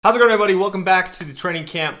How's it going, everybody? Welcome back to the Training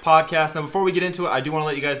Camp Podcast. Now, before we get into it, I do want to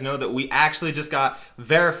let you guys know that we actually just got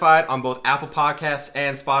verified on both Apple Podcasts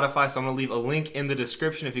and Spotify, so I'm going to leave a link in the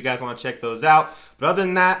description if you guys want to check those out. But other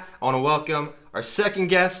than that, I want to welcome our second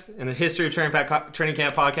guest in the history of Training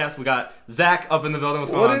Camp Podcast. We got Zach up in the building. What's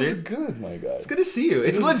going on, dude? What is good, my guy? It's good to see you.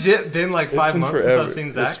 It's legit been like 5 months since I've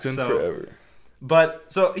seen Zach. It's been forever.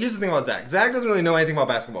 But, so, here's the thing about Zach. Zach doesn't really know anything about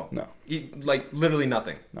basketball. No. Literally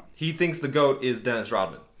nothing. No. He thinks the GOAT is Dennis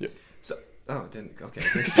Rodman. Yep. So, okay.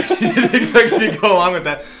 Didn't expect you to go along with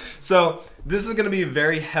that. So, this is going to be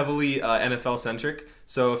very heavily NFL-centric.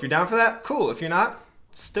 So, if you're down for that, cool. If you're not,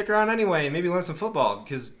 stick around anyway and maybe learn some football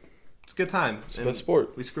because it's a good time. It's the best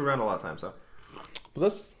sport. We screw around a lot of times, so.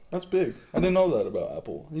 But that's big. I didn't know that about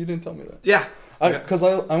Apple. You didn't tell me that. Yeah. Because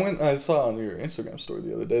I saw on your Instagram story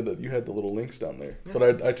the other day that you had the little links down there. Yeah.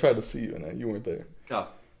 But I tried to see you and you weren't there. Oh.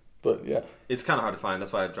 But yeah. It's kind of hard to find.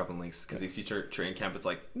 That's why I'm dropping links. Because if you search training camp, it's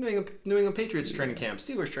like New England Patriots training camp,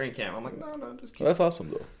 Steelers training camp. I'm like, no, just keep. That's awesome,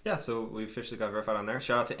 though. Yeah, so we officially got verified on there.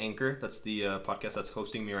 Shout out to Anchor. That's the podcast that's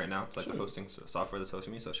hosting me right now. It's like the hosting software that's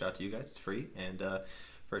hosting me. So shout out to you guys. It's free. And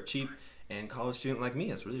for a cheap and college student like me,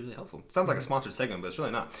 it's really, really helpful. It sounds like a sponsored segment, but it's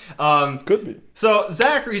really not. Could be. So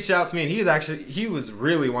Zach reached out to me, and he was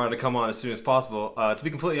really wanted to come on as soon as possible. To be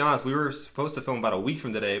completely honest, we were supposed to film about a week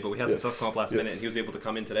from today, but we had some stuff come up last minute, and he was able to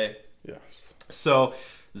come in today. Yes. So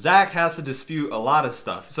Zach has to dispute a lot of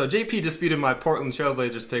stuff. So JP disputed my Portland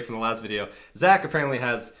Trailblazers pick from the last video. Zach apparently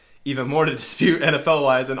has even more to dispute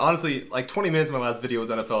NFL-wise, and honestly, like 20 minutes of my last video was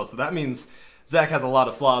NFL, so that means Zach has a lot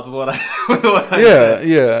of flaws with what I said.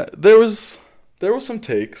 Yeah. There was some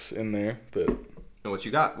takes in there, but... And what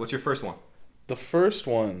you got? What's your first one? The first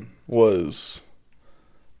one was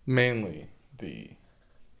mainly the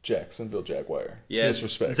Jacksonville Jaguar. Yeah,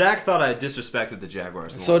 disrespect. Zach thought I disrespected the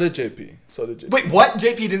Jaguars. So did JP. Wait, what?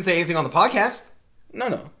 JP didn't say anything on the podcast?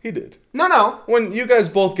 No, he did. No. When you guys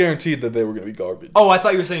both guaranteed that they were going to be garbage. Oh, I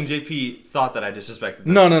thought you were saying JP thought that I disrespected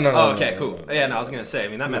them. No. Oh, okay, cool. Yeah, I was going to say. I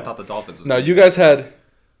mean, that meant I thought the Dolphins was... No, you guys had...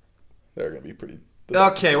 They're going to be pretty...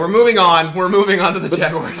 Okay, we're moving on. We're moving on to the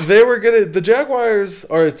Jaguars. They were going to... The Jaguars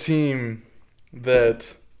are a team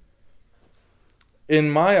that, in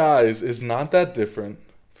my eyes, is not that different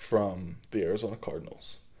from the Arizona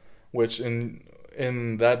Cardinals. Which, in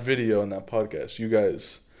that video, in that podcast, you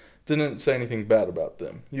guys... didn't say anything bad about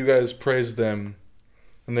them. You guys praised them,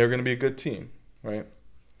 and they're going to be a good team, right?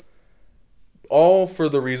 All for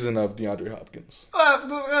the reason of DeAndre Hopkins.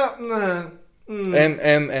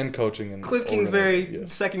 And coaching. And Cliff Kingsbury,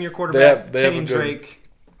 second-year quarterback, Kenyon Drake.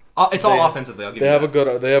 It's all offensively, I'll give you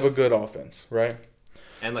that. They have a good offense, right?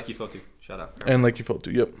 And Lecky Fotu. Shout out. And Lecky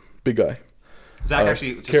Fotu, yep. Big guy. Zach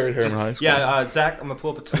actually carried her in high school. Yeah, Zach, I'm gonna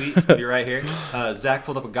pull up a tweet. It's gonna be right here. Zach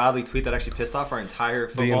pulled up a godly tweet that actually pissed off our entire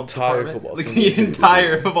football department. The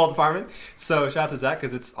entire football department. So shout out to Zach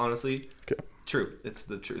because it's honestly true. It's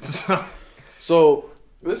the truth. So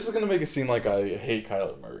this is gonna make it seem like I hate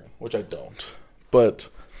Kyler Murray, which I don't. But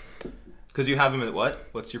because you have him at what?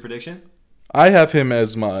 What's your prediction? I have him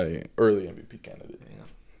as my early MVP candidate.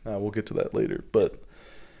 Yeah. We'll get to that later, but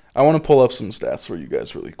I want to pull up some stats for you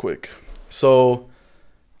guys really quick. So,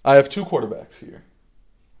 I have two quarterbacks here.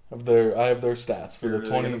 I have their stats for the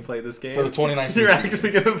 2019 You're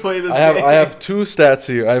actually going to play this game. I have two stats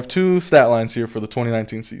here. I have two stat lines here for the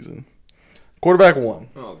 2019 season. Quarterback 1.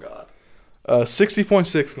 Oh God.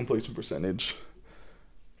 60.6 completion percentage.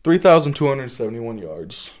 3,271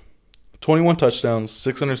 yards. 21 touchdowns,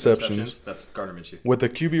 6 interceptions. That's Gardner Minshew. With a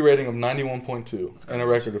QB rating of 91.2 and a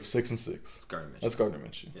record of 6-6. That's Gardner Minshew. That's Gardner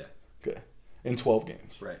Minshew. Yeah. Okay. In 12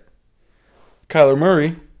 games. Right. Kyler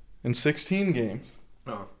Murray, in 16 games,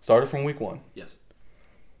 started from week 1. Yes.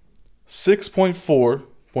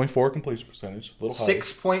 6.4 completion percentage. A little high.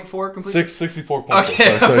 6.4 completion? 64.4.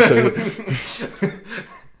 Okay. Sorry.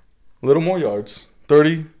 A little more yards.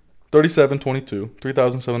 37, 22.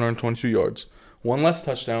 3,722 yards. 1 less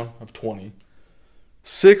touchdown of 20.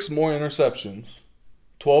 6 more interceptions.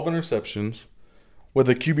 12 interceptions. With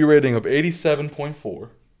a QB rating of 87.4.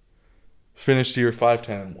 Finished year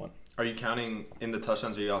 5-10-1. Are you counting in the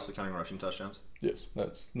touchdowns, or are you also counting rushing touchdowns? Yes,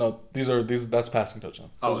 that's passing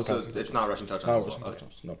touchdowns. Oh, so it's not rushing touchdowns as well.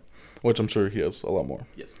 No. Which I'm sure he has a lot more.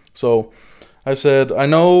 Yes. So, I said, I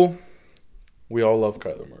know we all love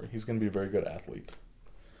Kyler Murray. He's going to be a very good athlete.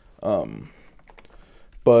 And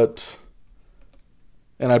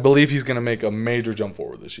I believe he's going to make a major jump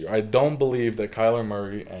forward this year. I don't believe that Kyler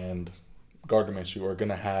Murray and Gardner Minshew are going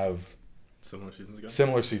to have similar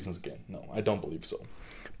seasons again. No, I don't believe so.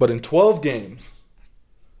 But in 12 games,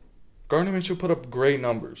 Gardner Minshew put up great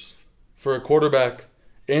numbers for a quarterback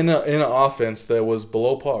in an offense that was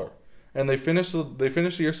below par. and they finished the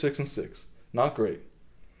year 6-6. Not great,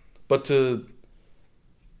 but to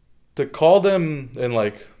call them and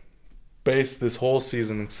like base this whole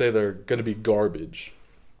season and say they're gonna be garbage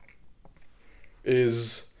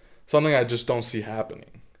is something I just don't see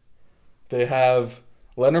happening. They have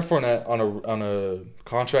Leonard Fournette on a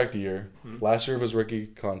contract year. Mm-hmm. Last year of his rookie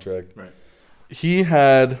contract. Right. He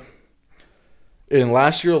had, in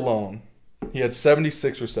last year alone, he had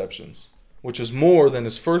 76 receptions, which is more than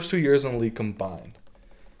his first 2 years in the league combined.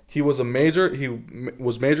 He was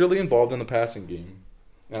majorly involved in the passing game,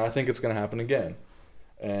 and I think it's going to happen again.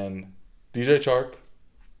 And DJ Chark,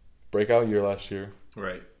 breakout year last year,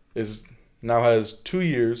 right, now has 2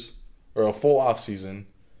 years or a full off season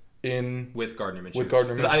with Gardner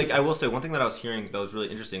Minshew. I will say one thing that I was hearing that was really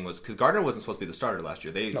interesting was because Gardner wasn't supposed to be the starter last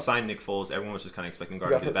year. They signed Nick Foles. Everyone was just kind of expecting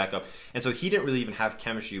Gardner to be the backup, and so he didn't really even have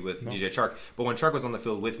chemistry with DJ Chark. But when Chark was on the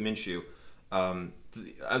field with Minshew, I'm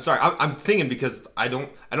sorry, I'm thinking because I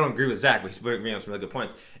don't agree with Zach, but he's bringing up some really good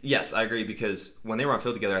points. Yes, I agree because when they were on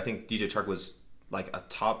field together, I think DJ Chark was like a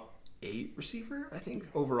top 8 receiver, I think,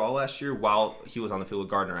 overall last year while he was on the field with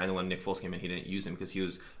Gardner. And then when Nick Foles came in, he didn't use him because he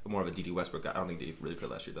was more of a D.D. Westbrook guy. I don't think he really played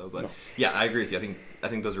last year, though. But, yeah, I agree with you. I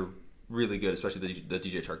think those are really good, especially the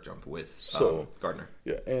DJ Chark jump with Gardner.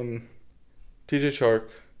 Yeah, and DJ Chark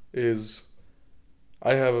is –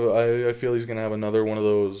 I feel he's going to have another one of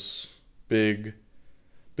those big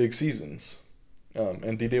seasons.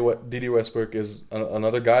 And D.D. Westbrook is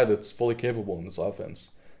another guy that's fully capable in this offense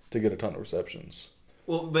to get a ton of receptions.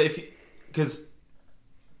 Well, but because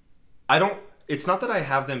it's not that I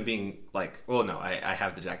have them being like, well, no, I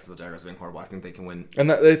have the Jacksonville Jaguars being horrible. I think they can win.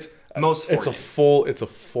 And it's a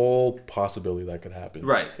full possibility that could happen.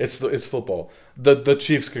 Right. It's football. The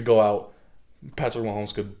Chiefs could go out. Patrick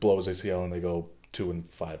Mahomes could blow his ACL and they go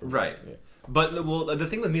 2-5. Right. Yeah. But the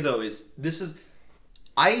thing with me though is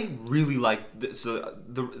I really like this. So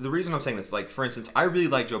the reason I'm saying this, like, for instance, I really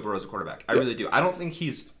like Joe Burrow as a quarterback. I really do. I don't think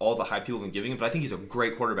he's all the hype people have been giving him, but I think he's a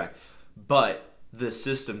great quarterback. But the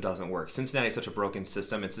system doesn't work. Cincinnati is such a broken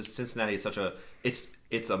system. Cincinnati is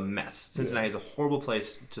it's a mess. Cincinnati is a horrible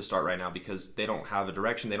place to start right now because they don't have a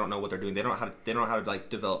direction. They don't know what they're doing. They don't know how to like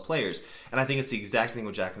develop players. And I think it's the exact thing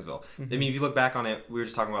with Jacksonville. Mm-hmm. I mean, if you look back on it, we were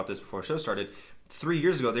just talking about this before the show started. 3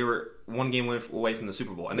 years ago, they were one game away from the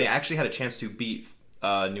Super Bowl, and they actually had a chance to beat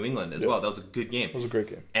New England as well. That was a good game. It was a great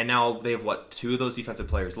game. And now they have, 2 of those defensive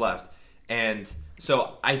players left. And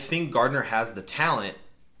so I think Gardner has the talent.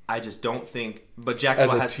 I just don't think... But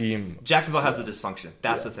Jacksonville has the dysfunction.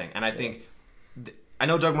 That's the thing. And I think... I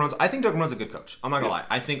know Doug Marrone's... I think Doug Marrone's a good coach. I'm not going to lie.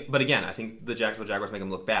 I think the Jacksonville Jaguars make him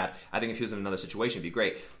look bad. I think if he was in another situation, it'd be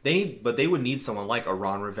great. They would need someone like a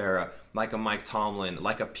Ron Rivera, like a Mike Tomlin,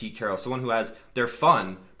 like a Pete Carroll. Someone who has... They're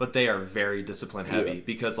fun, but they are very discipline heavy. Yeah.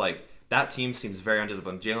 Because, that team seems very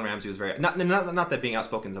undisciplined. Jalen Ramsey was very... Not that being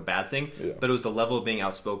outspoken is a bad thing, but it was the level of being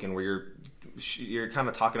outspoken where you're kind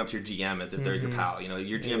of talking up to your GM as if they're your pal.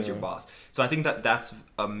 Your GM's your boss. So I think that's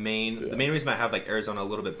the main reason I have Arizona a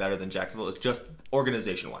little bit better than Jacksonville is just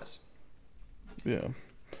organization-wise. Yeah.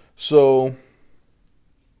 So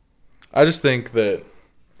I just think that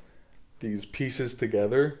these pieces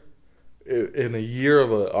together in a year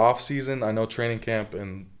of an off-season, I know training camp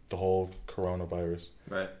and the whole coronavirus.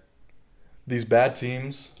 Right. These bad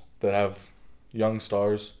teams that have young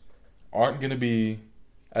stars aren't going to be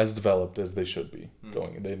as developed as they should be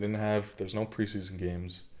going. There's no preseason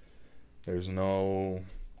games. There's no...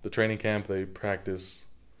 The training camp, they practice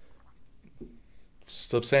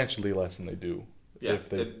substantially less than they do. Yeah,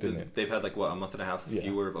 they've had a month and a half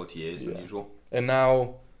fewer of OTAs than usual. And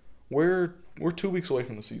now we're 2 weeks away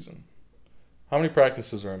from the season. How many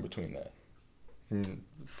practices are in between that?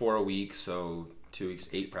 4 a week, so 2 weeks,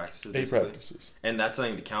 8 practices. Basically. 8 practices. And that's not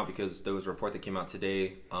even to count because there was a report that came out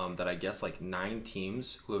today that I guess 9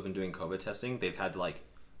 teams who have been doing COVID testing, they've had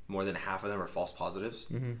more than half of them are false positives.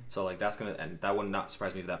 Mm-hmm. So that's gonna, and that would not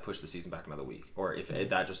surprise me if that pushed the season back another week, or if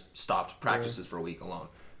that just stopped practices for a week alone.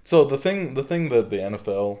 So the thing that the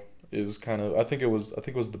NFL is kind of, I think it was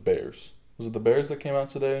the Bears. Was it the Bears that came out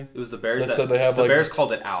today? It was the Bears that said they have the Bears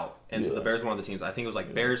called it out, and so the Bears were one of the teams. I think it was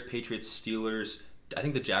Bears, Patriots, Steelers. I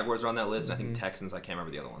think the Jaguars are on that list. And I think Texans. I can't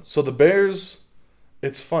remember the other ones. So the Bears,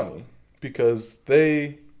 it's funny because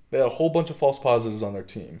they had a whole bunch of false positives on their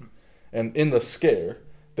team, and in the scare,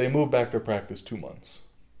 they moved back their practice 2 months,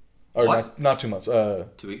 or not 2 months.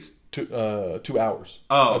 2 weeks. 2 hours.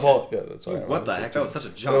 Oh, that's all. Yeah, that's all. What the heck? That was such a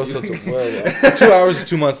jump. That was such a 2 hours is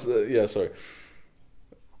 2 months. Yeah, sorry.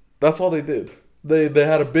 That's all they did. They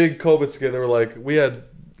had a big COVID scare. They were like, we had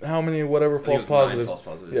how many false positives? 9 false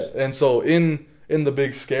positives. Yeah, and so in the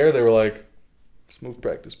big scare, they were like, Just move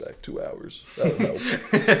practice back 2 hours. That'll help.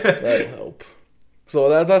 That'll help.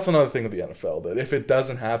 So that's another thing with the NFL, that if it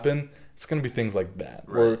doesn't happen, it's going to be things like that.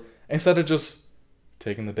 Right. Where instead of just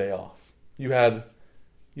taking the day off, you had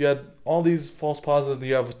all these false positives.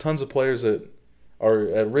 You have tons of players that are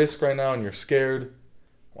at risk right now, and you're scared.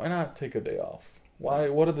 Why not take a day off? Why?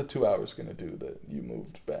 What are the 2 hours going to do that you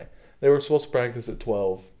moved back? They were supposed to practice at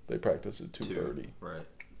 12. They practiced at 2:30. Right.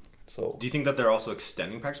 So do you think that they're also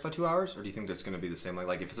extending practice by 2 hours, or do you think that's going to be the same?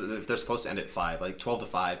 Like if they're supposed to end at 5, like 12 to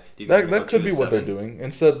 5, do you think that could be what they're doing.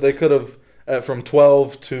 Instead, they could have from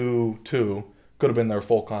 12 to 2 could have been their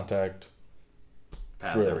full contact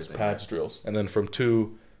pads drills, and then from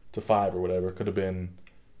 2 to 5 or whatever could have been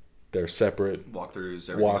their separate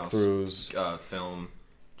walkthroughs, film,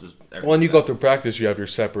 just everything. When you go through practice, you have your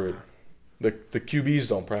separate. The QBs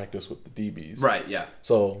don't practice with the DBs, right? Yeah.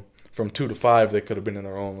 So from 2 to 5, they could have been in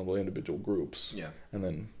their own little individual groups. Yeah. And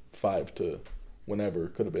then 5 to whenever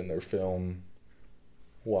could have been their film,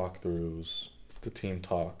 walkthroughs, the team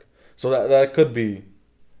talk. So that could be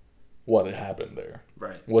what had happened there.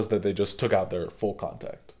 Right. Was that they just took out their full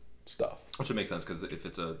contact stuff. Which would make sense, because if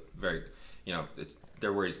it's a very,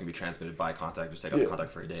 they're worried it's going to be transmitted by contact. Just take out the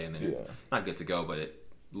contact for a day and then you're not good to go, but it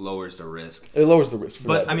lowers the risk. It lowers the risk.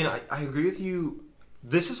 But I mean, I agree with you.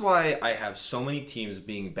 This is why I have so many teams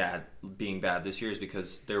being bad this year, is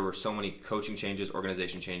because there were so many coaching changes,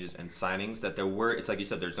 organization changes, and signings that there were. It's like you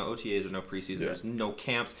said, there's no OTAs, there's no preseason, there's no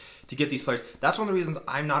camps to get these players. That's one of the reasons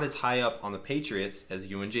I'm not as high up on the Patriots as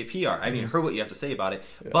you and JP are. I mean, heard what you have to say about it,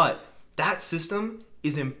 but that system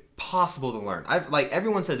is impossible to learn.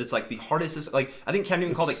 Everyone says it's like the hardest system. Like, I think Cam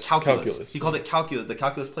Newton called it calculus. He called it calculus, the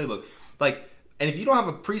calculus playbook. And if you don't have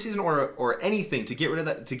a preseason or anything to get rid of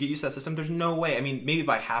that, to get used to that system, there's no way. I mean, maybe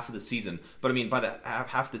by half of the season, but I mean, by the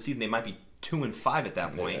half of the season, they might be 2-5 at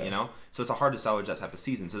that point. So it's hard to salvage that type of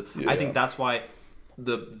season. So I think that's why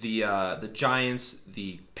the Giants,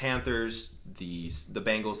 the Panthers, the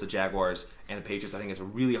Bengals, the Jaguars, and the Patriots, I think it's a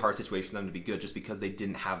really hard situation for them to be good, just because they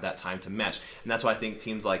didn't have that time to mesh. And that's why I think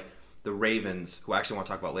teams like the Ravens, who I actually want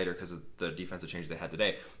to talk about later because of the defensive changes they had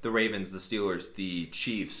today, the Ravens, the Steelers, the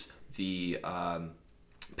Chiefs, the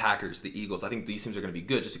Packers, the Eagles, I think these teams are going to be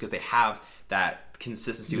good just because they have that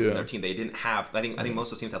consistency within their team. They didn't have. I think most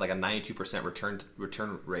of those teams had like a 92%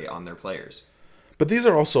 return rate on their players. But these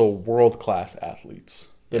are also world-class athletes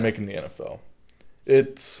that make in the NFL.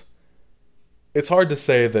 It's hard to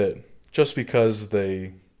say that just because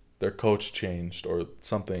their coach changed or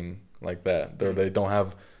something like that, they don't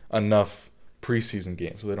have enough preseason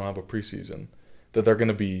games, so they don't have a preseason, that they're going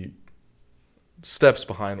to be steps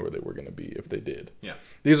behind where they were going to be if they did. Yeah.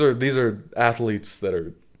 These are athletes that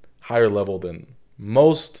are higher level than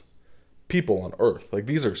most people on earth. Like,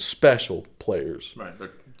 these are special players. Right.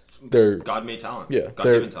 They're God-made talent. Yeah.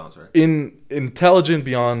 God-given talents, right? Intelligent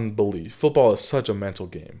beyond belief. Football is such a mental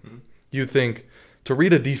game. Mm-hmm. You think to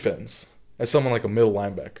read a defense as someone like a middle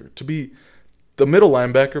linebacker, to be the middle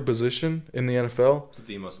linebacker position in the NFL, it's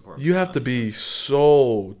the most important. You have to be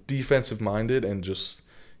so defensive minded and just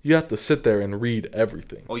you have to sit there and read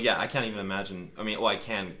everything. Oh yeah, I can't even imagine. I mean, I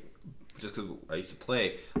can, just because I used to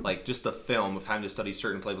play, like just the film of having to study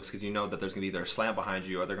certain playbooks, because you know that there's going to be either a slant behind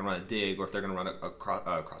you, or they're going to run a dig, or if they're going to run a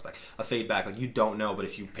crossback, a fade back. Like, you don't know, but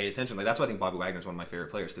if you pay attention, like, that's why I think Bobby Wagner is one of my favorite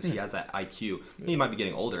players, because he has that IQ. He might be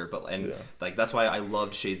getting older, but like that's why I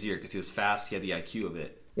loved Shazier, because he was fast, he had the IQ of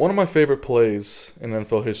it. One of my favorite plays in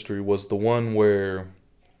NFL history was the one where,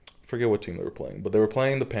 I forget what team they were playing, but they were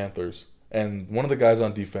playing the Panthers. And one of the guys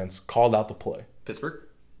on defense called out the play. Pittsburgh?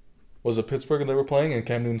 Was it Pittsburgh they were playing? And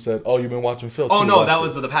Cam Newton said, "Oh, you've been watching film." Oh, no, that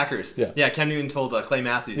was the Packers. Yeah. Cam Newton told Clay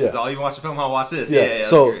Matthews, says, "Oh, you been watching film? I'll watch this." Yeah,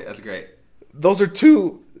 so, that's great. Those are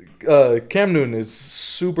two. Cam Newton is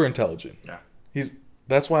super intelligent. Yeah.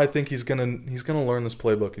 That's why I think he's gonna learn this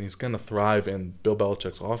playbook and he's gonna thrive in Bill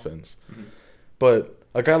Belichick's offense. Mm-hmm. But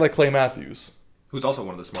a guy like Clay Matthews, who's also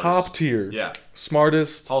one of the smartest, top tier,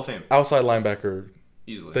 smartest, Hall of Fame outside linebacker.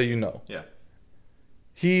 Easily. That you know. Yeah.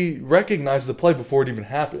 He recognized the play before it even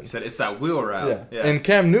happened. He said, "It's that wheel route." Yeah. And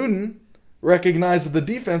Cam Newton recognized that the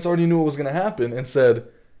defense already knew what was going to happen and said,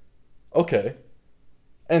 "Okay."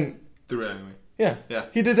 And threw it anyway. Yeah.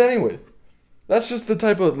 He did it anyway. That's just the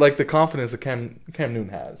type of, like, the confidence that Cam Newton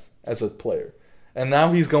has as a player. And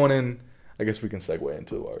now he's going in. I guess we can segue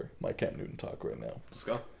into my Cam Newton talk right now. Let's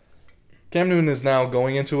go. Cam Newton is now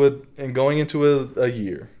going into a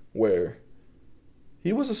year where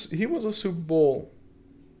he was a Super Bowl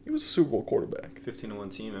quarterback. 15-1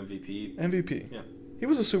 team, MVP. Yeah. He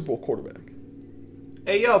was a Super Bowl quarterback.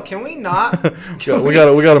 Hey, yo, can we not? we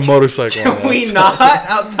got a motorcycle. Can we not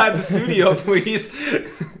outside the studio, please?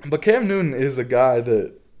 But Cam Newton is a guy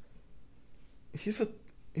that he's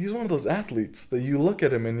one of those athletes that you look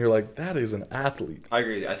at him and you're like, that is an athlete. I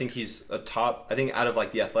agree. I think he's a top. I think out of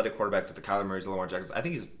like the athletic quarterbacks, like the Kyler Murrays, the Lamar Jacksons, I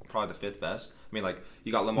think he's probably the fifth best. I mean, like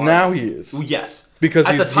you got Lamar. Now he is. Yes, because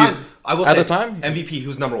at the time, I will say the time MVP. He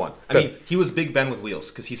was number one. I mean, he was Big Ben with wheels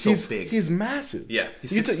because he's so big. He's massive. Yeah,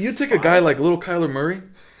 he's you take a guy like little Kyler Murray,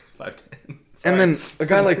 5'10", and then a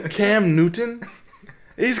guy like Cam Newton.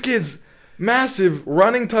 These kids, massive,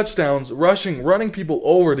 running touchdowns, running people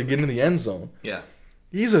over to get into the end zone. Yeah.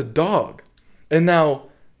 He's a dog. And now,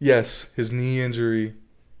 yes, his knee injury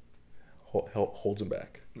holds him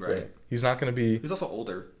back. Right. He's not going to be... He's also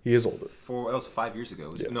older. He is older. That was 5 years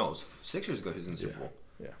ago. No, it was 6 years ago he was in the Super Bowl.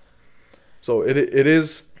 Yeah. So it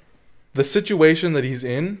is... The situation that he's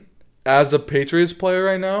in as a Patriots player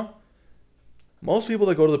right now, most people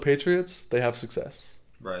that go to the Patriots, they have success.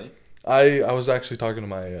 Right. I was actually talking to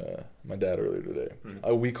my dad earlier today.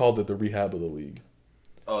 Mm-hmm. We called it the rehab of the league.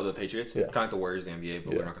 Oh, the Patriots? Yeah. Kind of like the Warriors, the NBA,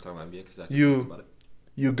 but we're not going to talk about NBA because about it.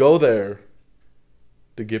 You go there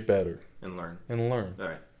to get better. And learn. All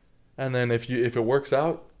right. And then if it works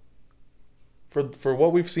out, for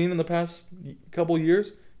what we've seen in the past couple of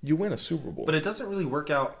years, you win a Super Bowl. But it doesn't really work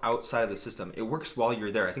out outside of the system. It works while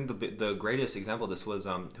you're there. I think the greatest example of this was,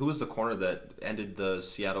 who was the corner that ended the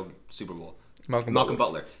Seattle Super Bowl? Malcolm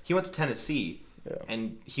Butler. He went to Tennessee. Yeah.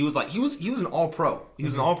 And he was an all-pro. He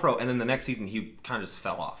was an all-pro, and then the next season he kind of just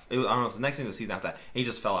fell off. I don't know if it was the next season or the season after that, and he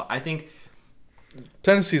just fell off. I think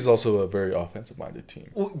Tennessee is also a very offensive-minded team.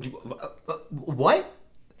 What?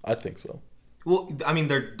 I think so. Well, I mean,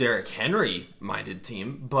 they're Derrick Henry-minded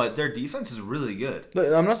team, but their defense is really good.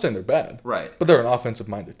 I'm not saying they're bad, right? But they're an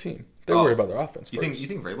offensive-minded team. They worry about their offense. You think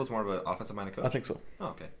Vrabel's more of an offensive-minded coach? I think so. Oh,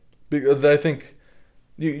 okay. Because I think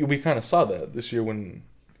we kind of saw that this year when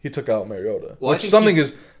he took out Mariota. Well, which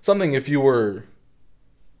something if you were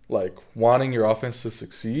like wanting your offense to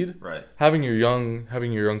succeed, right? Having your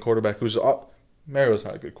young quarterback who's Mariota's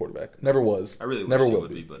not a good quarterback. Never was. I really never wish will he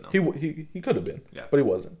would be, but no. He could have been. Yeah. But he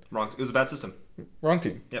wasn't. Wrong. It was a bad system. Wrong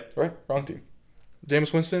team. Yep. Right? Wrong team.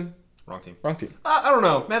 Jameis Winston. Wrong team. I don't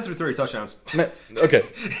know. Man threw 30 touchdowns. Okay.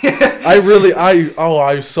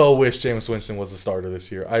 I so wish Jameis Winston was the starter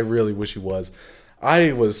this year. I really wish he was.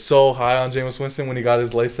 I was so high on Jameis Winston when he got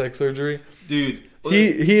his LASIK surgery. Dude.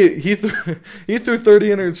 He threw 30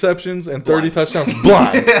 interceptions and 30 touchdowns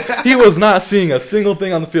blind. He was not seeing a single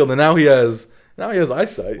thing on the field, and now he has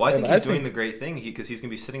eyesight. Well, I think he's doing the great thing because he's going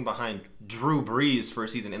to be sitting behind Drew Brees for a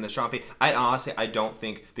season in the Sean Payton. I don't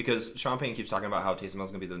think, because Sean Payton keeps talking about how Taysom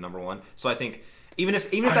Hill's going to be the number one. So I think even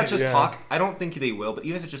if that's just talk, I don't think they will. But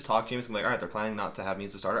even if it's just talk, Jameis is going to be like, all right, they're planning not to have me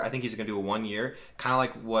as a starter. I think he's going to do a 1 year, kind of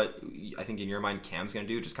like what I think in your mind Cam's going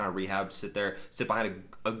to do, just kind of rehab, sit behind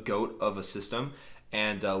a goat of a system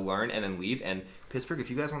and learn and then leave. And Pittsburgh, if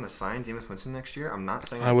you guys want to sign Jameis Winston next year, I'm not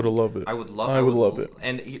saying I would have loved it. I would love it.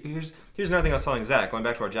 And here's another thing I was telling Zach, going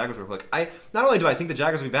back to our Jaguars real quick. Not only do I think the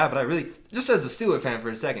Jaguars will be bad, but I really, just as a Steeler fan for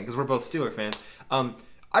a second, because we're both Steeler fans,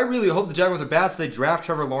 I really hope the Jaguars are bad, so they draft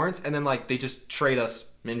Trevor Lawrence and then they just trade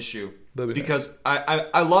us Minshew. Because nice.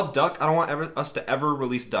 I love Duck. I don't want us to ever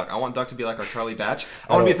release Duck. I want Duck to be like our Charlie Batch.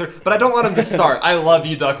 I want to be a third, but I don't want him to start. I love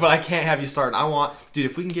you, Duck, but I can't have you start. Dude,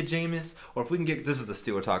 if we can get Jameis, or if we can get, this is the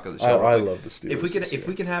Steeler talk of the show. I love the Steelers. If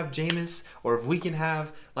we can have Jameis, or if we can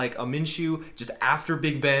have a Minshew just after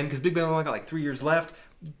Big Ben, because Big Ben only got 3 years left.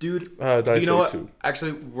 Dude, you know what?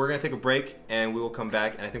 Actually, we're going to take a break, and we will come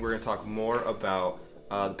back, and I think we're going to talk more about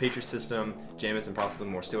the Patriot system, Jameis, and possibly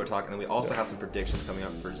more Steeler talk. And then we also have some predictions coming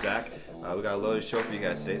up for Zach. We got a loaded show for you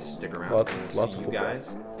guys today, so stick around. We'll see you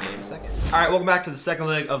guys in a second. All right, welcome back to the second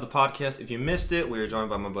leg of the podcast. If you missed it, we were joined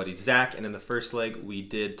by my buddy Zach. And in the first leg, we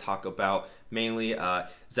did talk about mainly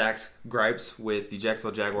Zach's gripes with the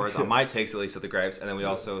Jacksonville Jaguars, on my takes at least of the gripes. And then we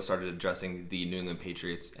also started addressing the New England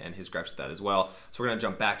Patriots and his gripes with that as well. So we're going to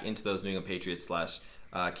jump back into those New England Patriots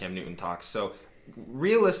 / Cam Newton talks. So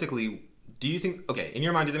realistically, do you think, in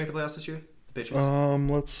your mind, did they make the playoffs this year, the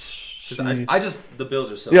Patriots? Let's see. The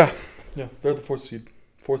Bills are so... Yeah, they're the fourth seed.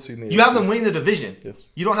 In the You have them winning the division. Yes.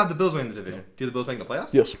 You don't have the Bills winning the division. Do the Bills make the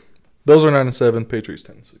playoffs? Yes. Bills are 9-7, Patriots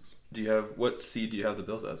 10-6. What seed do you have the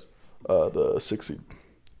Bills as? The 6th seed,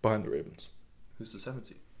 behind the Ravens. Who's the 7th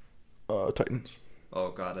seed? Titans. Oh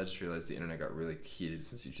God, I just realized the internet got really heated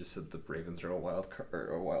since you just said the Ravens are a wild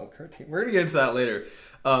card team. We're gonna get into that later.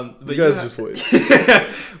 But you guys just wait.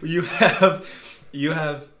 you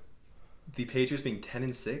have the Patriots being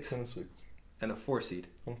 10-6. 10-6. And a 4 seed.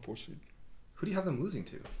 On a 4 seed. Who do you have them losing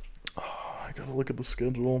to? I gotta look at the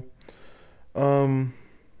schedule. I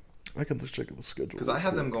can just check the schedule. Because I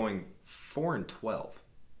have them going 4-12.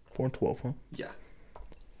 4-12, huh? Yeah.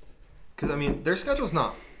 Because their schedule's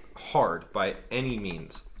not hard by any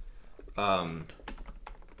means.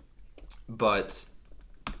 But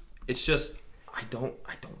it's just I don't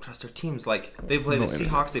trust their teams. Like they play the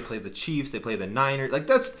Seahawks, they play the Chiefs, they play the Niners. Like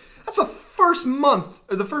that's the first month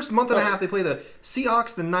or the first month and a half they play the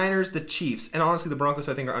Seahawks, the Niners, the Chiefs, and honestly the Broncos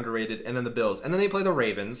I think are underrated, and then the Bills, and then they play the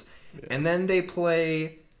Ravens, and then they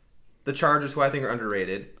play the Chargers who I think are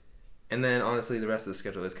underrated, and then honestly the rest of the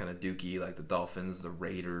schedule is kind of dookie, like the Dolphins, the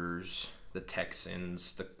Raiders, the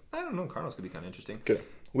Texans, I don't know, Cardinals could be kind of interesting. Okay,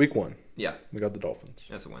 week 1. Yeah, we got the Dolphins.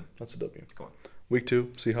 That's a win. That's a W. Come on. Week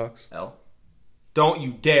 2, Seahawks. L. Don't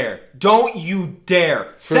you dare! Don't you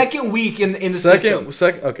dare! Second week in the system.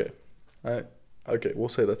 Okay. Okay, we'll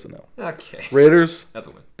say that's an L. Okay. Raiders. That's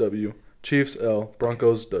a win. W. Chiefs L.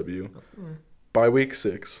 Broncos W. By week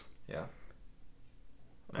 6. Yeah.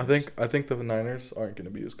 Niners. I think the Niners aren't going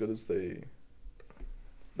to be as good as they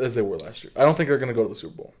were last year. I don't think they're going to go to the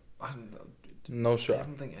Super Bowl. No shot. I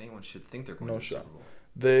don't think anyone should think they're going to the Super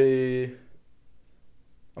Bowl.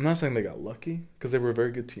 I'm not saying they got lucky because they were a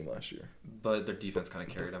very good team last year. But their defense kind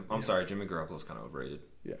of carried them. I'm sorry, Jimmy Garoppolo's kind of overrated.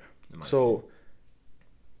 Yeah. So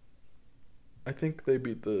I think they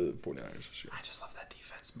beat the 49ers this year. I just love that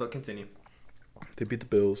defense. But continue. They beat the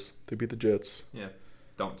Bills. They beat the Jets. Yeah.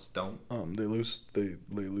 Don't. They lose to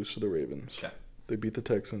the Ravens. Okay. They beat the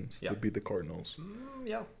Texans. Yeah. They beat the Cardinals.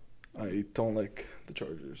 Yeah. I don't like the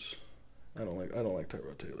Chargers. I don't like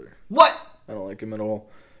Tyrod Taylor. What? I don't like him at all.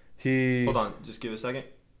 Hold on, just give it a second.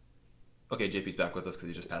 Okay, JP's back with us because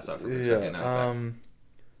he just passed out for a quick second. Now he's back.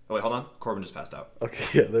 Oh wait, hold on. Corbin just passed out.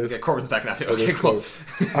 Okay, yeah. Okay, Corbin's back now too. Okay, cool.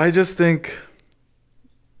 I just think.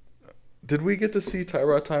 Did we get to see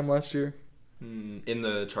Tyrod time last year? In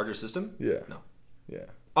the Charger system? Yeah. No. Yeah.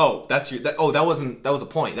 Oh, that was a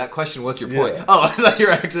point. That question was your point. Yeah. Oh, I thought you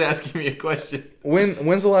were actually asking me a question.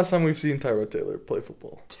 When's the last time we've seen Tyrod Taylor play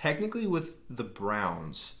football? Technically with the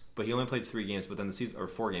Browns, but he only played 3 games. But then the season, or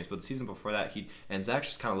 4 games. But the season before that, and Zach's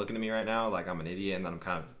just kind of looking at me right now like I'm an idiot, and that I'm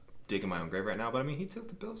kind of digging my own grave right now. But I mean, he took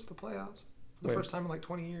the Bills to the playoffs for the first time in like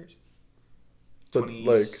 20 years. But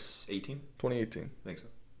 2018. 2018. I think so.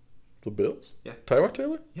 The Bills? Yeah. Tyrod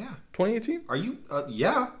Taylor? Yeah. 2018? Are you?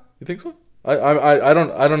 Yeah. You think so? I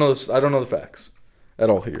don't know this. I don't know the facts at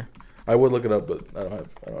all here. I would look it up, but I don't have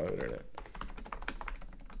internet.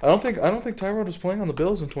 I don't think Tyrod was playing on the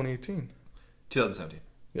Bills in 2018. 2017.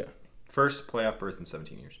 Yeah. First playoff berth in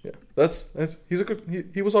 17 years. Yeah. That's he's a good.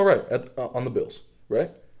 He was all right on the Bills, right?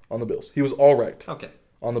 On the Bills, he was all right. Okay.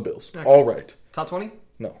 On the Bills, okay. All right. Top 20?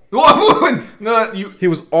 No. No, you. He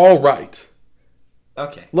was all right.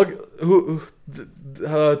 Okay. Look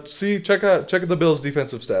check out the Bills'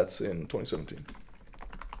 defensive stats in 2017.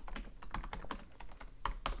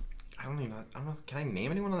 I don't know. Can I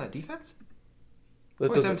name anyone on that defense? That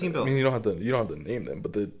 2017 Bills. I mean, you don't have to name them,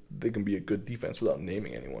 but they can be a good defense without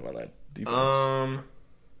naming anyone on that defense.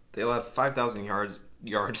 They allowed 5,000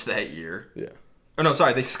 yards that year. Yeah. Oh no,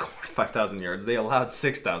 sorry, they scored 5,000 yards. They allowed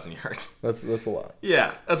 6,000 yards. That's a lot.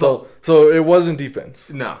 Yeah, so it wasn't defense.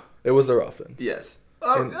 No, it was their offense. Yes.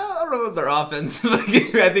 I don't know if it was their offense. I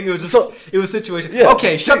think it was just it was situation. Yeah.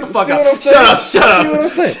 Okay, shut the fuck up. Shut up. Shut up. See what I'm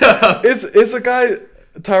saying? Shut up. It's a guy,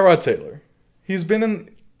 Tyrod Taylor. He's been in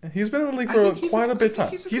the league for quite a bit of time.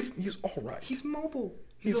 He's all right. He's mobile.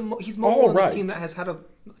 He's mobile on a team that has had a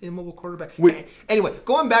immobile quarterback. Anyway,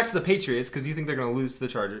 going back to the Patriots because you think they're going to lose to the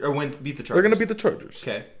Chargers or beat the Chargers. They're going to beat the Chargers.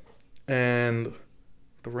 Okay. And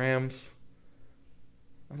the Rams.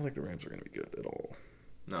 I don't think the Rams are going to be good at all.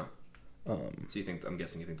 No. So I'm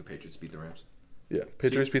guessing you think the Patriots beat the Rams? Yeah,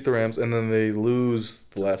 Patriots beat the Rams, and then they lose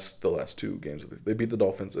the last 2 games. They beat the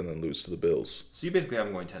Dolphins and then lose to the Bills. So you basically have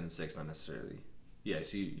them going 10-6, not necessarily. Yeah,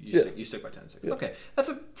 so you stick by 10-6. Yeah. Okay, that's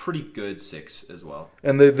a pretty good 6 as well.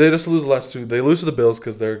 And they just lose the last 2. They lose to the Bills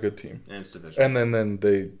because they're a good team. And it's division. And then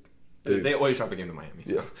they always drop a game to Miami.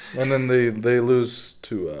 So. Yeah. And then they lose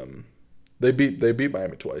to they beat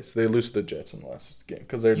Miami twice. They lose to the Jets in the last game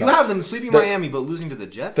because they're. You have them sweeping Miami but losing to the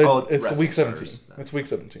Jets. It's week 17. It's week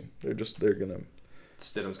 17. They're gonna.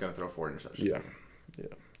 Stidham's gonna throw 4 interceptions. Yeah.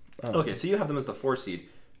 Okay, so you have them as the 4 seed.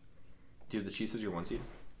 Do you have the Chiefs as your 1 seed?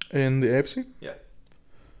 In the AFC? Yeah.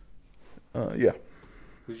 Yeah.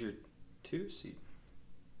 Who's your 2 seed?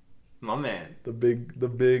 My man. The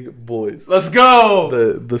big boys. Let's go.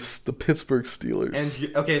 The Pittsburgh Steelers.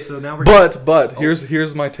 And okay, so now we're. But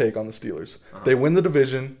here's my take on the Steelers. Uh-huh. They win the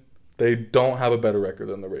division. They don't have a better record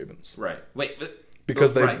than the Ravens. Right. Wait.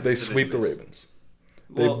 Because they sweep the Ravens.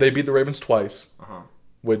 Well, they beat the Ravens twice, uh-huh.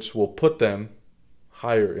 which will put them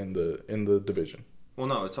higher in the division. Well,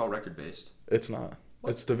 no, it's all record based. It's not.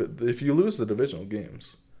 What? If you lose the divisional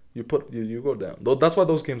games, You go down. That's why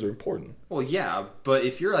those games are important. Well, yeah, but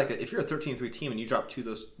if you're a 13-3 team and you drop 2 of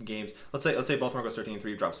those games, let's say Baltimore goes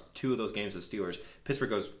 13-3, drops 2 of those games to Steelers. Pittsburgh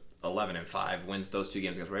goes 11-5, wins those 2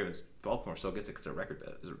 games against Ravens. Baltimore still gets it because their record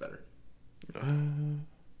is better.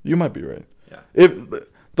 You might be right. Yeah. If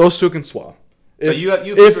those 2 can swap. But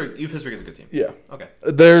Pittsburgh is a good team. Yeah. Okay.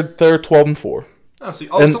 They're 12-4. Oh,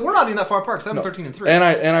 so we're not even that far apart. 'Cause I'm 13-3.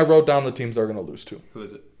 And I wrote down the teams they're going to lose to. Who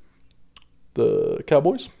is it? The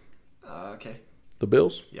Cowboys. Okay. The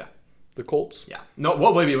Bills. Yeah. The Colts. Yeah. No.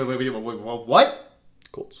 Wait. What?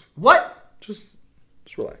 Colts. What? Just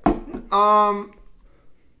relax.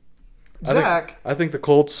 Zach. I think the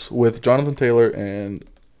Colts with Jonathan Taylor and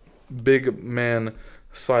big man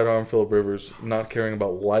sidearm Phillip Rivers not caring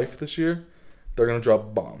about life this year, they're gonna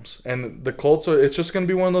drop bombs. And the Colts it's just gonna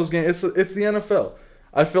be one of those games. It's the NFL.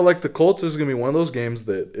 I feel like the Colts is gonna be one of those games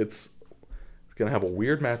that it's gonna have a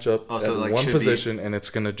weird matchup at one position, and it's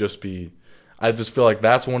gonna just be. I just feel like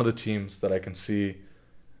that's one of the teams that I can see.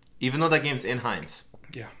 Even though that game's in Heinz.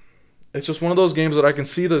 Yeah, it's just one of those games that I can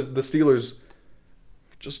see the Steelers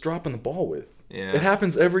just dropping the ball with. Yeah. It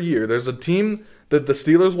happens every year. There's a team that the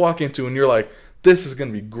Steelers walk into, and you're like, this is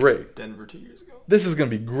going to be great. Denver 2 years ago. This is going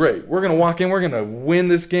to be great. We're going to walk in. We're going to win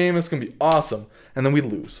this game. It's going to be awesome. And then we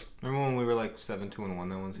lose. Remember when we were like 7-2-1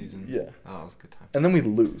 that one season? Yeah. Oh, that was a good time. And then we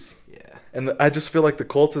lose. Yeah. And I just feel like the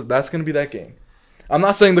Colts, that's going to be that game. I'm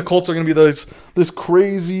not saying the Colts are going to be this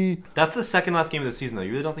crazy. That's the second last game of the season, though.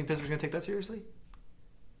 You really don't think Pittsburgh's going to take that seriously?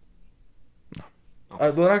 No.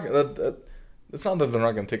 Okay. It's not that they're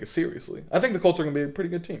not going to take it seriously. I think the Colts are going to be a pretty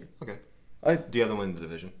good team. Okay. Do you have them win the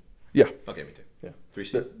division? Yeah. Okay, me too. Yeah. 3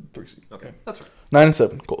 seed. 3 seed. Okay, Yeah. that's right.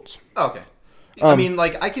 9-7 Colts. Oh, okay. I mean,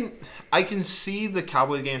 like I can see the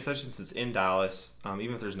Cowboys game, especially since it's in Dallas.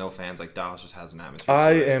 Even if there's no fans, like Dallas just has an atmosphere.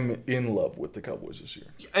 I am in love with the Cowboys this year.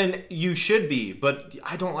 And you should be, but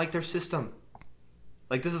I don't like their system.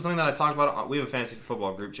 Like this is something that I talk about. We have a fantasy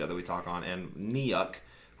football group chat that we talk on, and Niuk,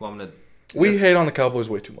 who I'm gonna. We hate on the Cowboys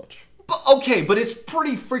way too much. But okay, but it's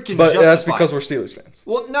pretty freaking. But justified. that's because we're Steelers fans.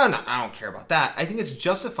 Well, no, I don't care about that. I think it's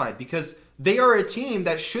justified because they are a team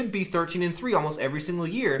that should be 13-3 almost every single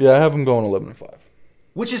year. Yeah, I have them going 11-5.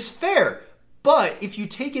 Which is fair. But if you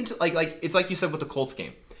take into like it's like you said with the Colts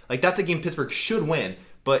game. Like that's a game Pittsburgh should win,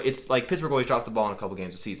 but it's like Pittsburgh always drops the ball in a couple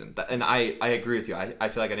games a season. And I agree with you. I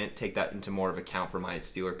feel like I didn't take that into more of account for my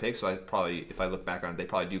Steeler pick, so I probably, if I look back on it, they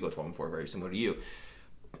probably do go 12-4, very similar to you.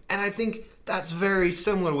 And I think that's very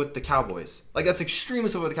similar with the Cowboys. Like that's extremely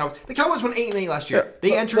similar with the Cowboys. The Cowboys went 8-8 last year. Yeah,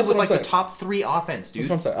 they entered with like the top 3 offense, dude.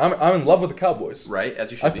 That's what I'm saying. I'm in love with the Cowboys. Right,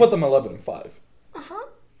 as you should be. I put them 11-5. Uh-huh.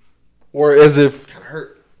 Whereas if Kind of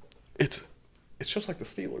hurt. it's just like the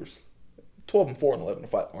Steelers, 12-4 and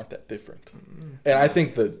 11-5 aren't that different. And I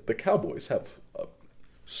think that the Cowboys have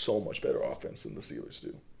so much better offense than the Steelers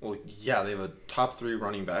do. Well, yeah, they have a top 3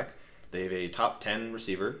 running back. They have a top 10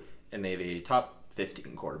 receiver, and they have a top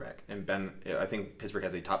 15 quarterback. And I think Pittsburgh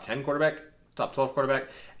has a top 10 quarterback, top 12 quarterback,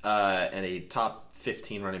 and a top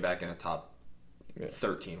 15 running back, and a top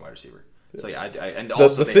 13 wide receiver. Yeah. So yeah, and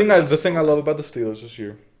also the thing I love about the Steelers this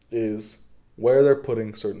year is where they're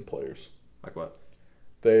putting certain players. Like what?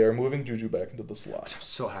 They are moving Juju back into the slot. I'm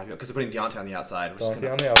so happy because they're putting Deontay on the outside.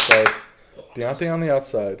 Deontay on the outside. Deontay on the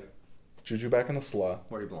outside. Juju back in the slot.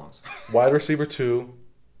 Where he belongs. Wide receiver 2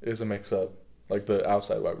 is a mix-up. Like the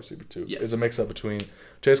outside wide receiver 2 yes. is a mix-up between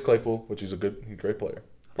Chase Claypool, which is a great player.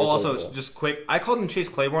 Oh, also, just quick, I called him Chase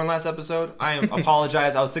Claiborne last episode. I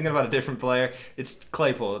apologize. I was thinking about a different player. It's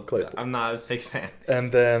Claypool. I'm not a big fan.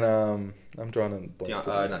 And then I'm drawing in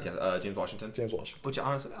James Washington. James Washington. Which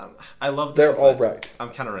honestly, I love. They're all right.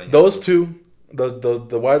 I'm kind of running. Those two,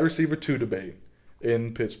 the wide receiver 2 debate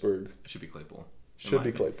in Pittsburgh should be Claypool. Should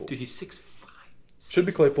be Claypool. Dude, he's 6'5". Should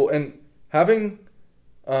be Claypool, and having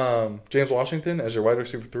James Washington as your wide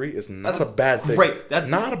receiver 3 is not a bad thing. That's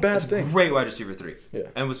not a bad thing. Great wide receiver 3. Yeah,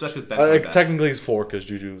 and especially with Ben. Technically, he's 4 because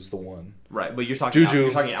Juju's the 1. Right, but you're talking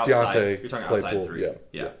outside. Deontay, you're talking Claypool, outside 3.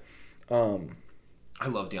 Yeah. I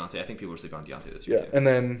love Deontay. I think people are sleeping on Deontay this year too. And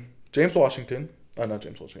then James Washington. Not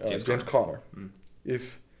James Washington. James Conner.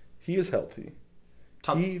 If he is healthy,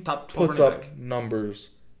 he puts up numbers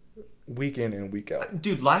week in and week out.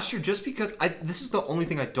 Dude, last year, just because this is the only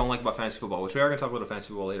thing I don't like about fantasy football, which we are going to talk about fantasy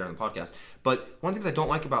football later on the podcast. But one of the things I don't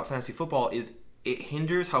like about fantasy football is it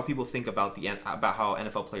hinders how people think about how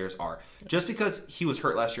NFL players are. Just because he was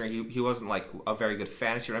hurt last year and he wasn't like a very good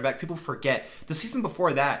fantasy running back, people forget the season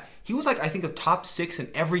before that he was like I think a top 6 in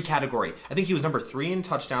every category. I think he was number 3 in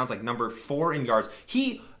touchdowns, like number 4 in yards.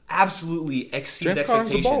 He absolutely exceeded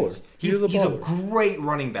expectations. He's a a great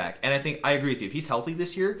running back, and I agree with you. If he's healthy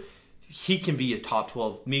this year, he can be a top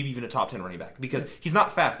 12, maybe even a top 10 running back because he's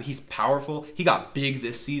not fast, but he's powerful. He got big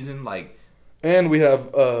this season. And we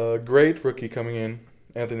have a great rookie coming in,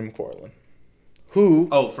 Anthony McFarland, who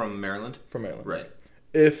from Maryland. From Maryland, right?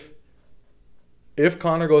 If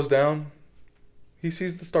Connor goes down, he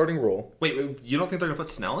sees the starting role. Wait, you don't think they're gonna put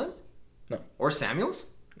Snell in? No. Or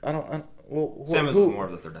Samuels? I don't. Well, Samuels is more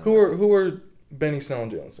of the third down. Who are Benny Snell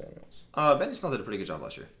and Jalen Samuels? Benny Snell did a pretty good job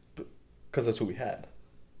last year. Because that's who we had.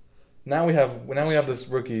 Now we have this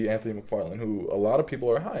rookie Anthony McFarland, who a lot of people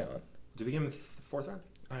are high on. Did we get him in the fourth round?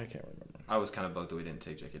 I can't remember. I was kind of bugged that we didn't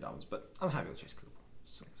take J.K. Dobbins, but I'm happy with Chase Claypool.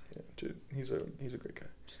 Yeah, dude, he's a great guy.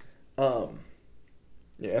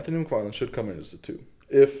 Yeah, Anthony McFarland should come in as the 2.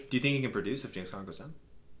 Do you think he can produce if James Conner goes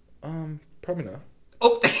down? Probably not.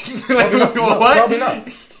 Oh, probably not. No, what? Probably not.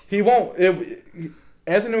 He won't.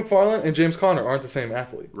 Anthony McFarland and James Conner aren't the same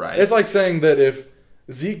athlete. Right. It's like saying that if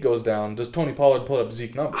Zeke goes down, does Tony Pollard put up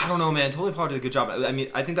Zeke numbers? I don't know, man. Tony Pollard did a good job. I mean,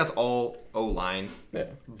 I think that's all O-line. Yeah.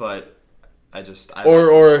 But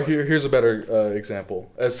here's a better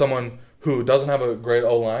example. As someone who doesn't have a great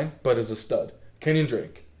O-line, but is a stud. Kenyon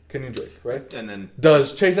Drake, right? And then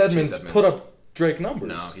does Chase Edmonds put up Drake numbers?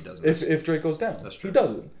 No, he doesn't. If Drake goes down. That's true. He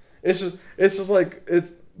doesn't. It's just like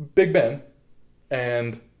it's Big Ben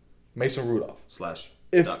and Mason Rudolph.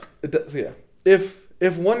 Duck.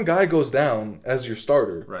 If one guy goes down as your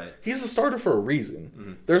starter, right, he's the starter for a reason.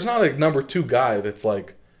 Mm-hmm. There's not a number 2 guy that's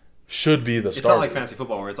like should be the starter. It's not like fantasy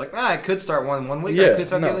football where it's like, I could start one week, I could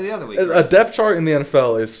start the other week. Right? A depth chart in the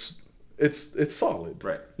NFL is it's solid.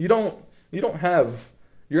 Right. You don't have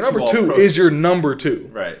your number 2 is your number 2.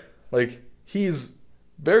 Right. Like he's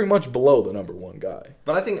very much below the number 1 guy.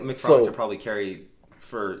 But I think McFarland could probably carry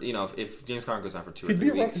for if James Conner goes down for 2 or 3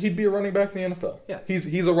 weeks. He'd be a running back in the NFL. Yeah.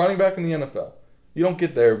 He's a running back in the NFL. You don't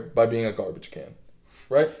get there by being a garbage can,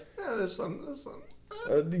 right? Yeah, there's some.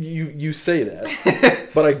 You say that,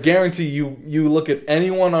 but I guarantee you look at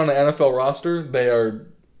anyone on an NFL roster, they are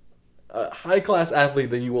a high-class athlete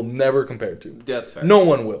that you will never compare to. That's fair. No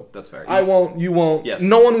one will. That's fair. I won't. You won't. Yes.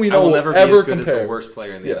 No one we know will never ever be as good compare. as the worst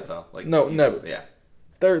player in the NFL. Like no, never. Yeah.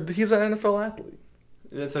 He's an NFL athlete.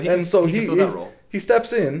 So he can fill that role. He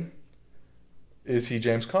steps in. Is he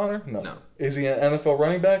James Conner? No. Is he an NFL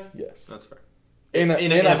running back? Yes. That's fair. In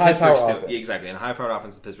a high-powered offense. Yeah, exactly. In a high-powered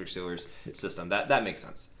offense, the Pittsburgh Steelers system. That makes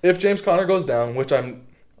sense. If James Conner goes down, which I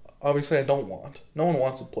don't want. No one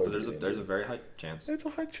wants a player. But there's a very high chance. It's a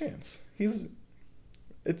high chance.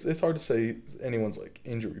 It's hard to say anyone's like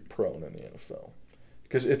injury prone in the NFL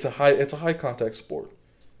because it's a high contact sport.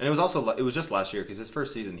 And it was just last year because his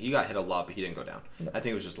first season he got hit a lot, but he didn't go down. No. I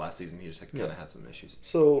think it was just last season he just kind of had some issues.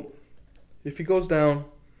 So, if he goes down,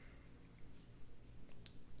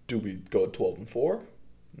 do we go at 12-4?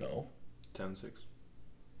 No. 10-6.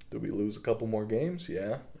 Do we lose a couple more games?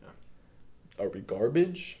 Yeah. Are we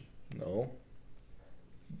garbage? No.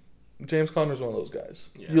 James Conner's one of those guys.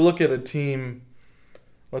 Yeah. You look at a team.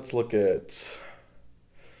 Let's look at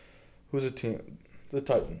who's a team. The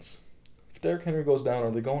Titans. If Derrick Henry goes down, are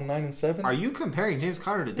they going 9-7? Are you comparing James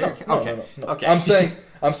Conner to Derrick Henry? No. Okay.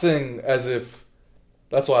 I'm saying as if.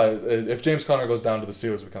 That's why if James Conner goes down to the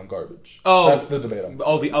Steelers, become garbage. Oh, that's the debate.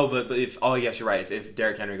 But yes, you're right. If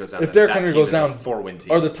Derrick Henry goes down, if Derrick Henry goes down, 4-win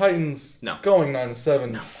team. Are the Titans going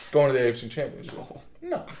 9-7, no. going to the AFC Championship?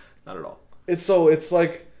 No, not at all. It's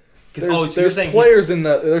like there's saying players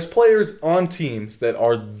there's players on teams that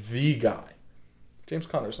are the guy. James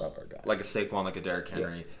Conner's not our guy. Like a Saquon, like a Derrick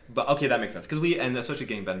Henry. Yeah. But okay, that makes sense and especially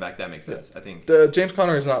getting Ben back, that makes sense. I think James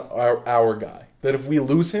Conner is not our guy. That if we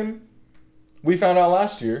lose him. We found out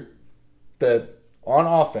last year that on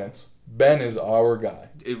offense, Ben is our guy.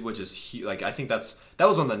 Which is huge. Like I think that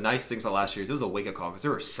was one of the nice things about last year. It was a wake up call because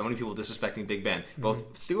there were so many people disrespecting Big Ben,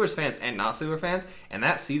 both Steelers fans and not Steelers fans. And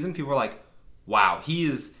that season, people were like, "Wow, he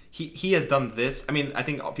has done this." I mean, I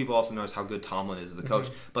think people also notice how good Tomlin is as a coach.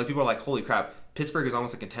 But like, people are like, "Holy crap, Pittsburgh is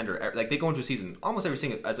almost a contender." Like they go into a season almost every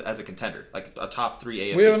single as a contender, like a top 3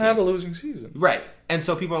 AFC. We haven't team. had a losing season, right? And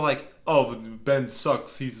so people are like, "Oh, Ben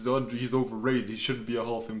sucks. He's overrated. He shouldn't be a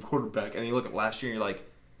Hall of Fame quarterback." And you look at last year, and you're like,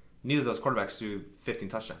 neither of those quarterbacks do 15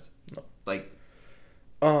 touchdowns. No. Like,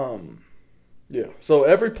 yeah. So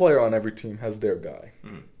every player on every team has their guy.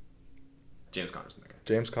 Mm-hmm. James Conner's not the guy.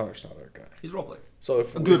 James Conner's not our guy. He's a role player. So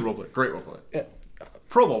a good role player, great role player. Yeah.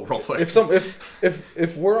 Pro Bowl role player.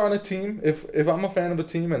 If we're on a team, if I'm a fan of a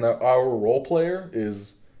team and our role player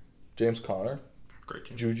is James Conner, great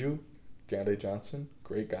team. Juju, DeAndre Johnson,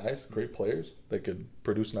 great guys, great players that could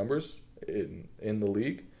produce numbers in the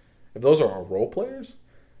league. If those are our role players,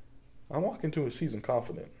 I'm walking into a season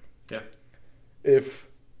confident. Yeah.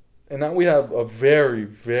 And now we have a very,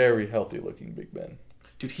 very healthy looking Big Ben.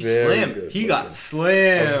 Dude, he's slim. He got A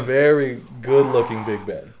slim. very good-looking Big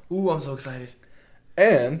Ben. Ooh, I'm so excited.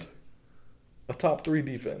 And a top 3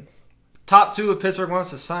 defense. Top 2 if Pittsburgh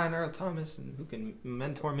wants to sign Earl Thomas and who can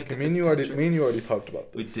mentor Minka Me and you already talked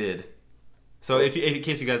about this. We did. So in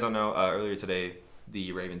case you guys don't know, earlier today,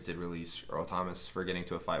 the Ravens did release Earl Thomas for getting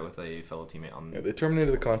to a fight with a fellow teammate on. Yeah, they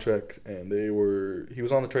terminated the contract, and he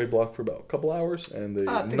was on the trade block for about a couple hours, and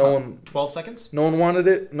 12 seconds. No one wanted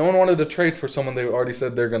it. No one wanted to trade for someone they already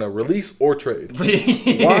said they're gonna release or trade.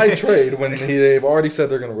 Why trade when they've already said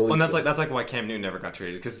they're gonna release? Well, that's like why Cam Newton never got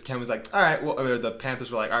traded, because Cam was like, all right, well, the Panthers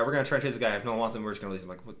were like, all right, we're gonna try to trade this guy. If no one wants him, we're just gonna release him.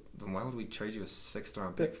 Like, then why would we trade you a 6th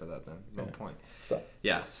round pick for that then? No point. So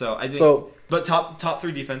yeah, so I think. But top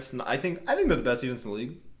 3 defense, I think they're the best defense in the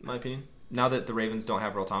league. In my opinion. Now that the Ravens don't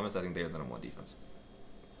have Earl Thomas, I think they're the number 1 defense.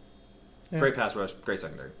 Yeah. Great pass rush, great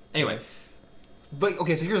secondary. Anyway, but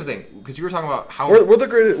okay, so here's the thing, because you were talking about how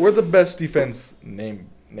we're the best defense name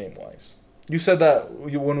wise. You said that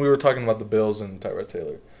when we were talking about the Bills and Tyrod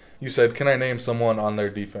Taylor. You said, "Can I name someone on their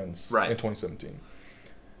defense in 2017?"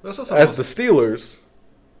 As the Steelers,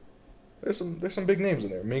 there's some big names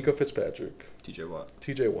in there. Minka Fitzpatrick, T.J. Watt,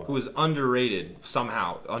 who is underrated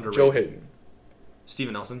somehow. Joe Hayden.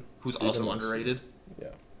 Steven Nelson, who's also underrated. Yeah.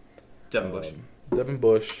 Devin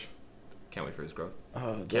Bush. Can't wait for his growth.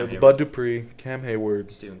 Bud Dupree, Cam Hayward.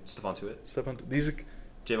 Stephon Tuitt. These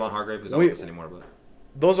Javon Hargrave, who's not with us anymore. But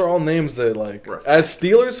those are all names that, like, as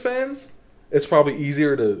Steelers fans, it's probably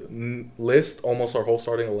easier to list almost our whole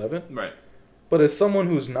starting 11. Right. But as someone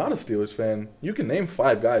who's not a Steelers fan, you can name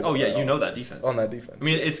 5 guys. Oh, yeah, you know that defense. On that defense. I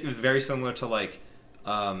mean, it's very similar to, like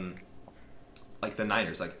the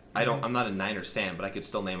Niners. Like, I'm not a Niners fan, but I could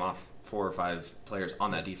still name off 4 or 5 players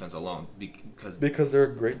on that defense alone because they're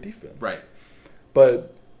a great defense. Right.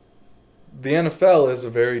 But the NFL is a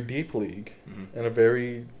very deep league, and a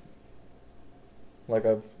very, like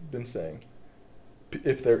I've been saying,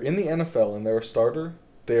 if they're in the NFL and they're a starter,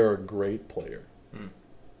 they are a great player.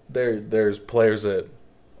 There's players that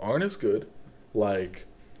aren't as good, like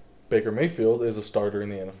Baker Mayfield is a starter in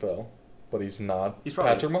the NFL. But he's not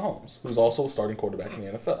Patrick Mahomes, who's also a starting quarterback in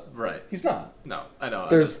the NFL. Right. He's not. No, I know.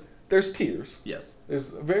 There's tiers. Yes. There's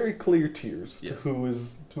very clear tiers to who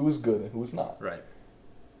is good and who is not. Right.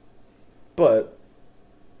 But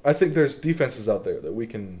I think there's defenses out there that we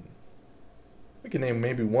can name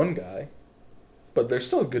maybe 1 guy, but they're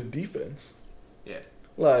still a good defense. Yeah.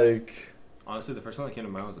 Like, honestly, the first one that came to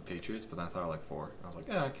mind was the Patriots, but then I thought of like 4. I was like,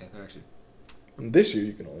 yeah, okay, they're actually. This year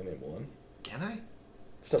you can only name 1. Can I?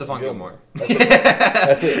 Stephon Gilmore.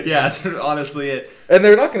 That's it. Yeah, that's honestly it. And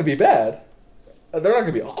they're not going to be bad. They're not going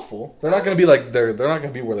to be awful. They're not going to be like they're not going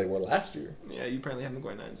to be where they were last year. Yeah, you apparently have them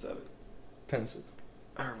going 9-7. 10-6.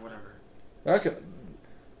 Or whatever.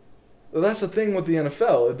 That's the thing with the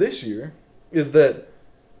NFL this year, is that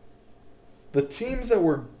the teams that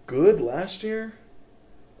were good last year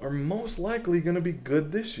are most likely going to be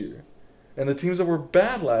good this year. And the teams that were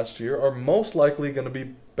bad last year are most likely going to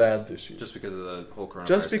be bad this year. Just because of the whole coronavirus.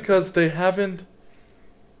 Just because they haven't...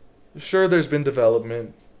 Sure, there's been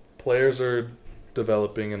development. Players are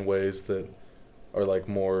developing in ways that are, like,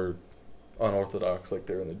 more unorthodox. Like,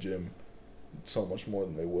 they're in the gym so much more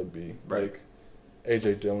than they would be. Right. Like,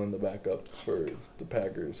 A.J. Dillon, the backup for the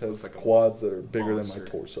Packers, has like quads that are bigger than my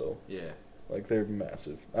torso. Yeah. Like, they're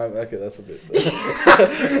massive. Okay, that's a bit...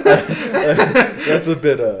 that's a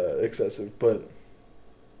bit excessive. But,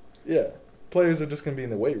 yeah. Players are just going to be in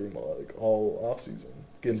the weight room all offseason.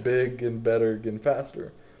 Getting big, getting better, getting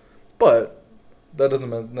faster. But that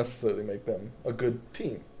doesn't necessarily make them a good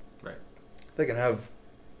team. Right. They can have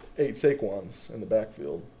 8 Saquons in the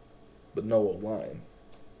backfield, but no O-line.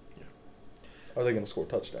 Yeah. Are they going to score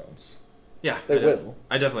touchdowns? Yeah. They will.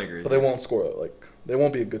 I definitely agree with you. But they won't score, they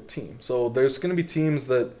won't be a good team. So there's going to be teams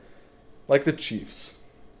that, like the Chiefs.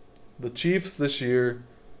 The Chiefs this year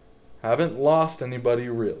haven't lost anybody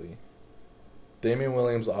really. Damian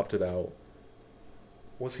Williams opted out.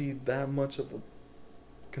 Was he that much of a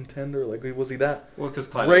contender? Like, was he that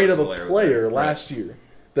great of a player last year?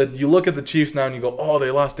 That you look at the Chiefs now and you go, oh, they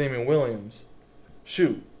lost Damian Williams.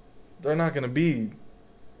 Shoot. They're not going to be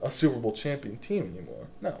a Super Bowl champion team anymore.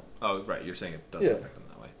 No. Oh, right. You're saying it doesn't affect them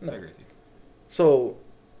that way. No. I agree with you. So,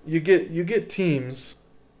 you get teams...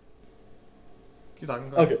 Keep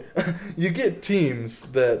talking. Okay. You get teams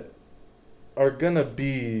that are going to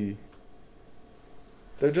be...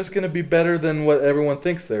 They're just going to be better than what everyone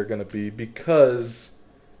thinks they're going to be because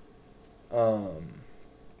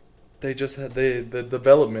they just had the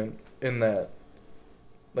development in that,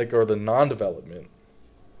 like, or the non-development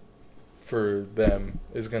for them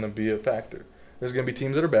is going to be a factor. There's going to be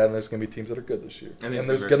teams that are bad and there's going to be teams that are good this year. And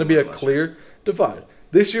there's going to be a clear divide.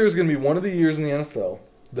 This year is going to be one of the years in the NFL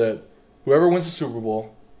that whoever wins the Super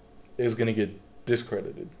Bowl is going to get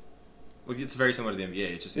discredited. Well, it's very similar to the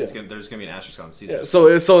NBA. It's just there's just going to be an asterisk on the season. Yeah. So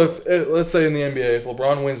if let's say in the NBA, if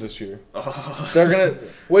LeBron wins this year, they're gonna,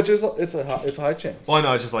 which is it's a high chance. Well, I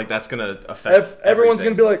know it's just like that's going to affect. Everyone's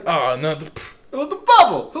going to be like, oh no, it was the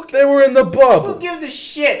bubble. They were in the bubble. Who gives a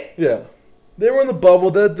shit? Yeah. They were in the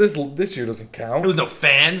bubble. That this year doesn't count. There was no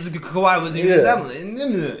fans. Kawhi wasn't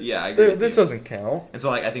even. Yeah, I agree. This doesn't count. And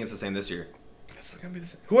so, like, I think it's the same this year. It's gonna be the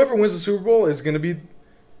same. Whoever wins the Super Bowl is gonna be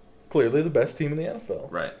clearly the best team in the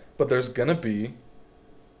NFL. Right. But there's gonna be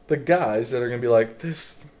the guys that are gonna be like,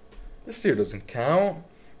 this year doesn't count,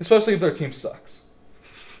 especially if their team sucks.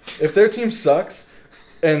 If their team sucks,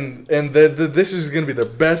 and this is gonna be their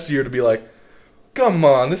best year to be like, come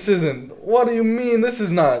on, this isn't. What do you mean? This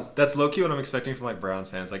is not. That's low key what I'm expecting from like Browns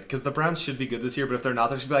fans, like because the Browns should be good this year, but if they're not,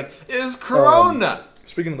 they should be like, "It's Corona."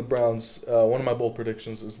 Speaking of the Browns, one of my bold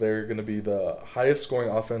predictions is they're going to be the highest scoring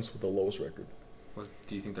offense with the lowest record. What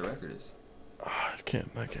do you think the record is? I can't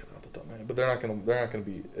off the top of my head, but they're not going to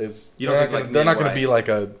be as. You don't think like they're not going to be like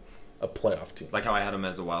a playoff team. Like how I had them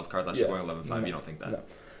as a wild card last year, going 11-5. No, you don't think that? No.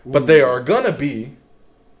 But they are going to be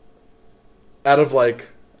out of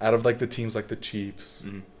the teams like the Chiefs.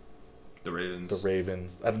 Mm-hmm. The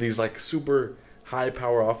Ravens. Out of these like super high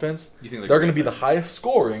power offense, you think they're going to be the highest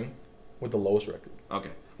scoring with the lowest record.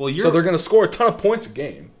 Okay. Well, so they're going to score a ton of points a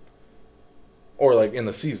game, or like in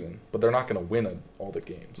the season, but they're not going to win all the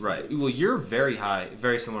games. Right. Well, you're very high,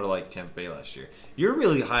 very similar to like Tampa Bay last year. You're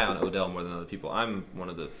really high on Odell more than other people. I'm one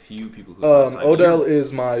of the few people who. Odell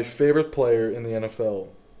is my favorite player in the NFL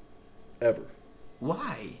ever.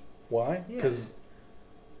 Why? Why? Because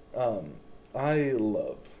I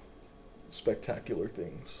love spectacular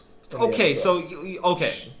things. Okay, so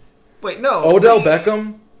wait, no. Odell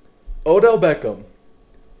Beckham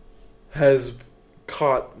has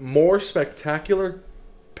caught more spectacular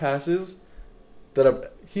passes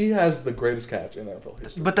he has the greatest catch in NFL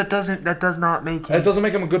history. But that does not make him. It doesn't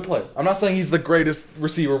make him a good player. I'm not saying he's the greatest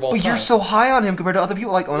receiver of all time. But you're so high on him compared to other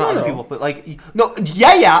people. Like, not other people, but like, no,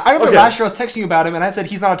 yeah. I remember last year I was texting you about him, and I said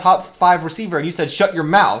he's not a top 5 receiver, and you said shut your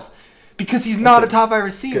mouth because he's not a top 5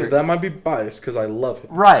 receiver. Okay, that might be biased because I love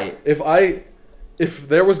him. Right. If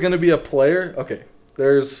there was going to be a player, okay,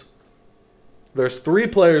 there's 3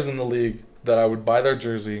 players in the league that I would buy their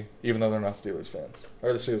jersey, even though they're not Steelers fans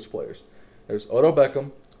or the Steelers players. There's Odell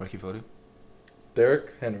Beckham. Ricky Fodor.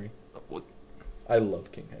 Derrick Henry. What? I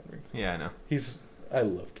love King Henry. Yeah, I know. I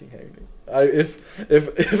love King Henry.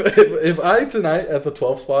 If I tonight at the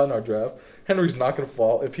 12th spot in our draft, Henry's not gonna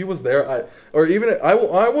fall. If he was there, I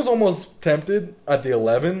was almost tempted at the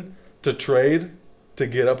 11 to trade to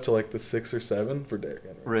get up to like the 6 or 7 for Derrick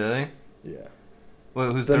Henry. Really? Yeah.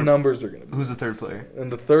 Well, numbers are gonna be. Who's the third player?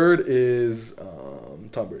 And the third is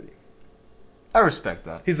Tom Brady. I respect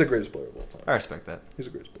that. He's the greatest player of all time. I respect that. He's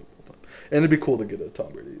the greatest player of all time. And it'd be cool to get a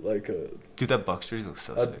Tom Brady. Dude, that Bucks jersey looks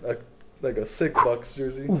so sick. Like a sick Bucks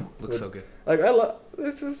jersey. Ooh, looks so good. Like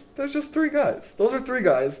there's just 3 guys. Those are 3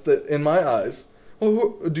 guys that, in my eyes.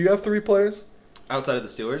 Well, do you have 3 players? Outside of the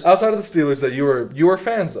Steelers? Outside of the Steelers that you were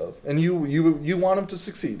fans of. And you want them to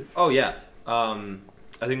succeed. Oh, yeah.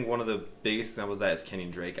 I think one of the biggest examples of that is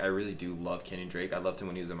Kenyon Drake. I really do love Kenyon Drake. I loved him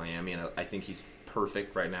when he was in Miami, and I think he's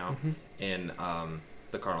perfect right now in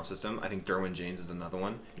the Cardinal system. I think Derwin James is another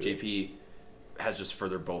one. Yeah. JP has just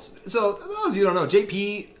further bolstered. So, those you don't know,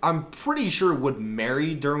 JP, I'm pretty sure would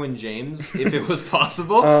marry Derwin James if it was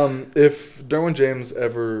possible. If Derwin James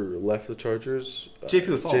ever left the Chargers, JP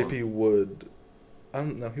would follow JP him. would...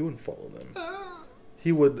 no, he wouldn't follow them.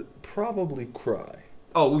 He would probably cry.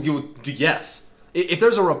 Oh, yes. If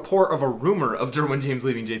there's a report of a rumor of Derwin James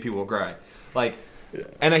leaving, JP will cry. Like, yeah.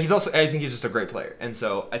 And I think he's just a great player. And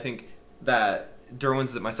so I think that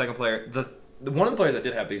Derwin's my second player. One of the players I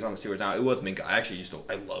did have, but he's on the Steelers now, it was Minka. I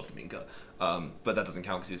loved Minka. But that doesn't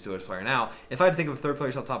count because he's a Steelers player now. If I had to think of a third player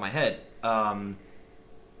off the top of my head, oh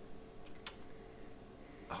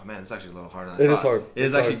man, it's actually a little hard. It is hard.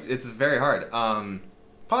 It's very hard.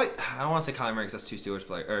 Probably, I don't want to say Kyler Murray because that's 2 Steelers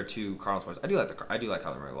players or 2 Cardinals players. I do like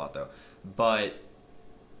Kyler Murray a lot though. But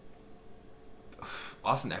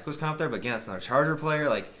Austin Eckler's kind of up there, but again, it's another Charger player.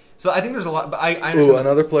 Like, so I think there's a lot. But I understand.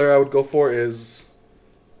 Another player I would go for is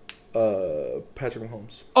Patrick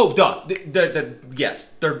Mahomes. Oh, duh.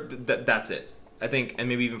 Yes, that's it. I think, and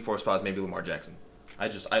maybe even 4 spots, maybe Lamar Jackson. I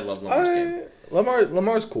love Lamar's game.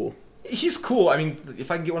 Lamar's cool. He's cool. I mean, if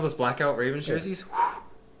I can get one of those blackout Ravens jerseys,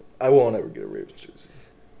 I won't ever get a Ravens jersey.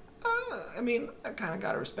 I mean, I kind of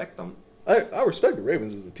gotta respect them. I respect the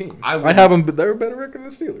Ravens as a team. I have them, but they're a better record than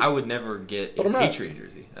the Steelers. I would never get a Patriot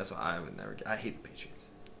jersey. That's what I would never get. I hate the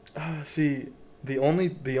Patriots. See, The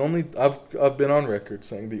only I've been on record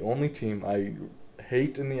saying the only team I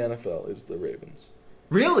hate in the NFL is the Ravens.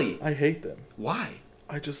 Really? I hate them. Why?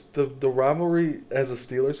 I just the rivalry as a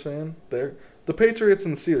Steelers fan, the Patriots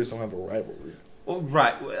and the Steelers don't have a rivalry. Well,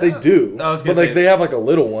 right. They do. I was but gonna like they have like a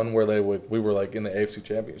little one where we were like in the AFC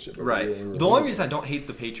Championship. Right. We were The only reason I don't hate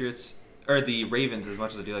the Patriots or the Ravens as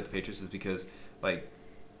much as I do like the Patriots is because like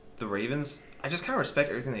the Ravens, I just kind of respect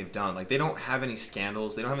everything they've done. Like they don't have any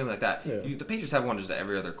scandals. They don't have anything like that. Yeah. The Patriots have one just at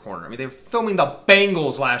every other corner. I mean, they were filming the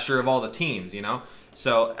Bengals last year of all the teams, you know.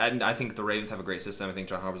 So, and I think the Ravens have a great system. I think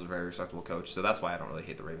John Harbaug's a very respectable coach. So that's why I don't really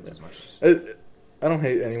hate the Ravens as much. I don't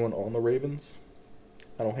hate anyone on the Ravens.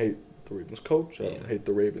 I don't hate the Ravens coach. I don't hate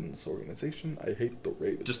the Ravens organization. I hate the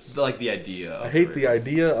Ravens. Just like the idea. I hate the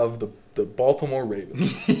idea of the Baltimore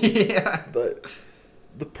Ravens. Yeah.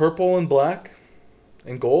 The purple and black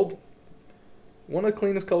and gold, one of the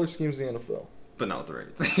cleanest color schemes in the NFL. But not with the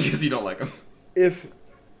Ravens because you don't like them. If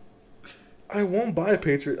I won't buy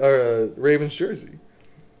a Ravens jersey,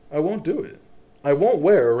 I won't do it. I won't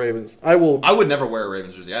wear a Ravens. I would never wear a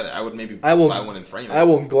Ravens jersey either. I would maybe buy one and frame it. I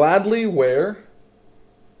will gladly wear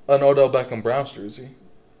an Odell Beckham Browns jersey.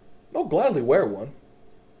 I'll gladly wear one.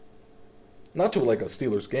 Not to like a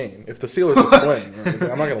Steelers game. If the Steelers are playing,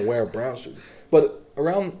 I'm not gonna wear a Browns jersey. But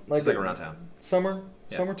around like around town,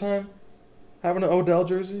 summertime, having an Odell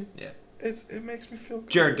jersey, yeah, it makes me feel good.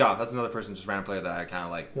 Jared Goff, that's another person, just random player that I kind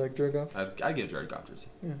of like. You like Jared Goff? I'd get a Jared Goff jersey.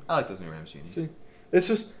 Yeah. I like those new Rams unis. See, it's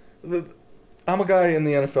just I'm a guy in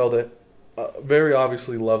the NFL that very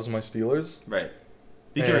obviously loves my Steelers. Right.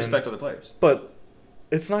 You can respect other players, but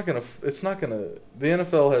it's not gonna. The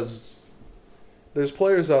NFL has. There's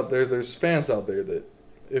players out there. There's fans out there that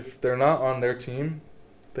if they're not on their team,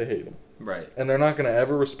 they hate them. Right. And they're not gonna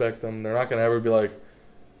ever respect them. They're not gonna ever be like,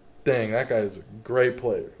 "Dang, that guy is a great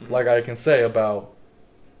player." Mm-hmm. Like I can say about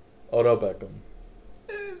Odell Beckham.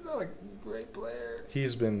 Not a great player. He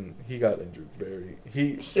got injured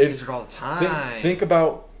He gets injured all the time. Think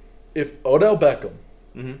about if Odell Beckham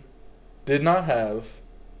mm-hmm. did not have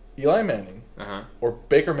Eli Manning or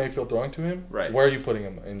Baker Mayfield throwing to him, right. Where are you putting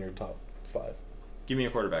him in your top 5? Give me a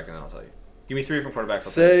quarterback and then I'll tell you. Give me 3 different quarterbacks.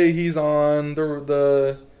 Say he's on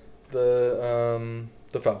the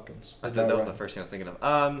Falcons. That was the first thing I was thinking of.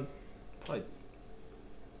 Probably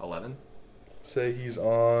 11. Say he's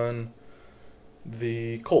on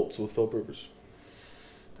the Colts with Philip Rivers.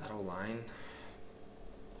 That O-line.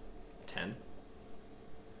 10.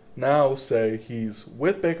 Now say he's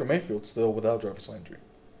with Baker Mayfield still without Jarvis Landry.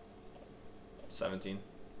 17.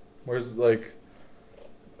 Whereas like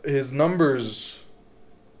his numbers,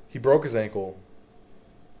 he broke his ankle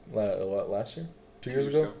last year, 2 years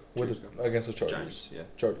ago, against the Chargers. Giants, yeah.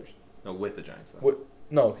 Chargers. No, with the Giants though.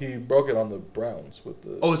 No, he broke it on the Browns with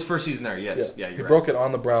the. Oh, his first season there. Yes, yeah, he broke it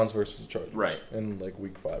on the Browns versus the Chargers. Right. In like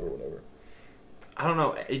week 5 or whatever. I don't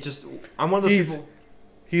know. I'm one of those people.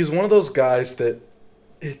 He's one of those guys that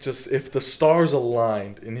if the stars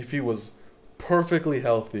aligned and if he was perfectly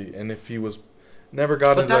healthy and if he was never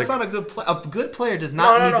got but into that's not a good play. A good player does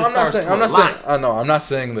not need the stars to align. I'm not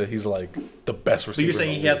saying that he's like the best receiver. But you're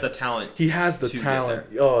saying he has the talent. He has the talent.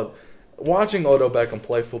 Watching Odell Beckham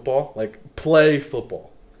play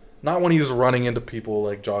football, not when he's running into people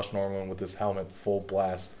like Josh Norman with his helmet full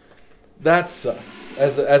blast. That sucks.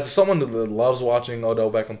 As someone that loves watching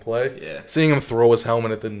Odell Beckham play, seeing him throw his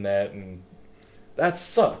helmet at the net, and that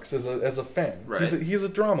sucks as a fan. Right. He's a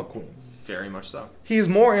drama queen. Very much so. He's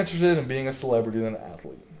more interested in being a celebrity than an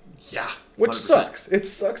athlete. Yeah. 100%. Which sucks. It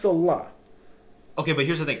sucks a lot. Okay, but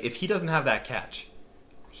here's the thing. If he doesn't have that catch,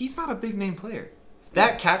 he's not a big name player.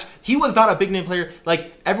 That catch, he was not a big name player.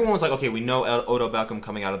 Like, everyone was like, okay, we know Odell Beckham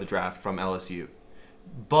coming out of the draft from LSU.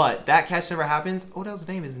 But that catch never happens. Odell's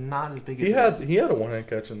name is not as big as he had a one-hand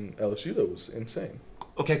catch in LSU that was insane.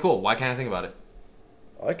 Okay, cool. Why can't I think about it?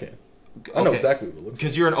 I can. I know exactly what it looks like.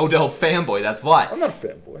 Because you're an Odell fanboy, that's why. I'm not a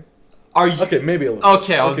fanboy. Are you? Okay, maybe a little.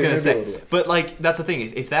 Okay, I was gonna say, but like that's the thing.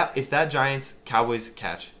 If that Giants Cowboys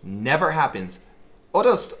catch never happens,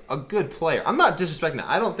 Odell's a good player. I'm not disrespecting that.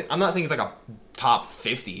 I'm not saying he's like a top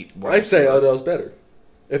 50. I'd say Odell's better.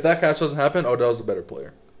 If that catch doesn't happen, Odell's a better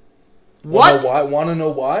player. What? Want to know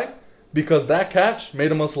why? Because that catch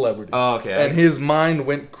made him a celebrity. Oh, okay. And his mind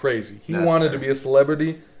went crazy. He wanted to be a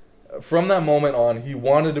celebrity. From that moment on, he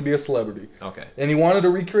wanted to be a celebrity. Okay. And he wanted to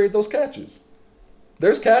recreate those catches.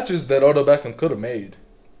 There's catches that Odell Beckham could have made.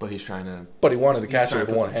 But he's trying to... But he wanted to catch it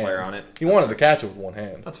with one hand. Flair on it. He wanted to catch it with one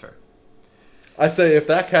hand. That's fair. I say if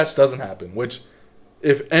that catch doesn't happen, which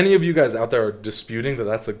if any of you guys out there are disputing that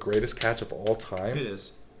that's the greatest catch of all time... It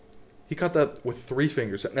is. He caught that with 3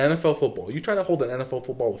 fingers. An NFL football. You try to hold an NFL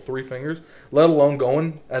football with 3 fingers, let alone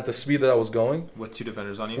going at the speed that I was going. With 2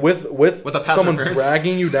 defenders on you? With a pass someone interference?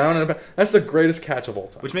 dragging you down. That's the greatest catch of all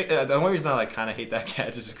time. Which the only reason I kind of hate that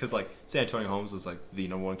catch is just because San Antonio Holmes was the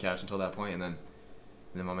number 1 catch until that point, and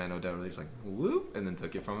then my man Odell really just whoop, and then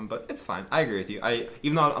took it from him. But it's fine. I agree with you.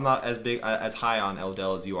 Even though I'm not as high on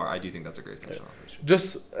Odell as you are, I do think that's a great catch. Yeah.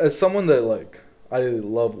 Just as someone that I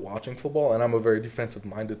love watching football, and I'm a very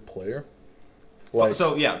defensive-minded player.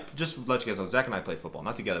 So yeah, just to let you guys know, Zach and I played football,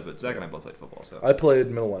 not together, but Zach and I both played football. So I played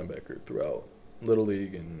middle linebacker throughout Little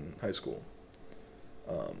League and high school.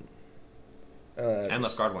 And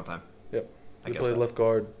left guard one time. Yep. I played left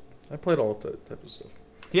guard. I played all that type of stuff.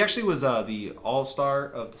 He actually was the all-star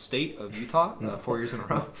of the state of Utah 4 years in a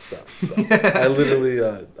row. Stop. I literally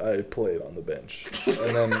I played on the bench,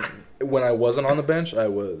 and then when I wasn't on the bench, I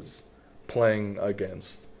was playing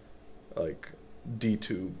against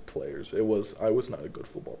D2 players. I was not a good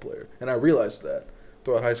football player, and I realized that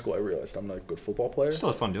throughout high school. I realized I'm not a good football player.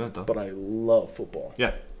 Still fun doing it though. But I love football.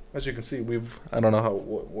 Yeah. As you can see, I don't know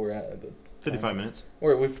what we're at. 55 minutes.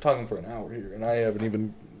 We've been talking for an hour here, and I haven't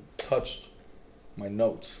even touched my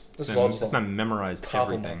notes. It's not memorized top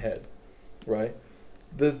everything. of my head, right?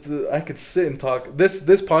 I could sit and talk.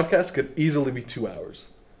 This podcast could easily be 2 hours.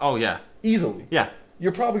 Oh yeah. Easily. Yeah.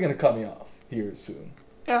 You're probably gonna cut me off here soon.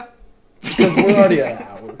 Yeah. Because we're already at an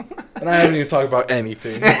hour, and I haven't even talked about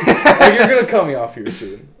anything. You're gonna cut me off here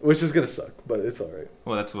soon, which is gonna suck, but it's all right.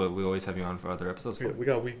 Well, that's what we always have you on for other episodes. We can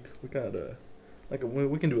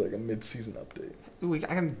do a mid-season update.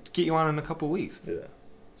 I can get you on in a couple of weeks. Yeah,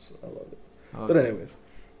 so I love it. Oh, but anyways,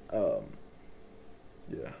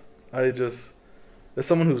 yeah, as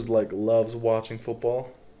someone who's loves watching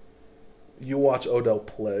football, you watch Odell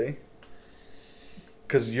play,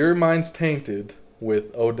 because your mind's tainted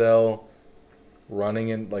with Odell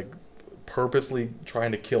running and purposely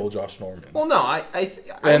trying to kill Josh Norman. Well, no, I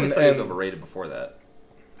always thought he was overrated before that.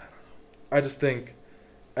 I just think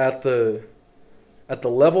at the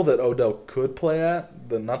level that Odell could play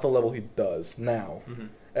at, not the level he does now. Mm-hmm.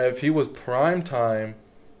 If he was prime time,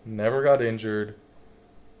 never got injured,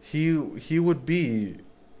 he would be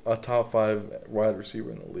a top 5 wide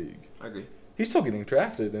receiver in the league. I agree. He's still getting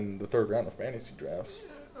drafted in the 3rd round of fantasy drafts.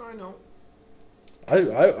 Yeah, I know.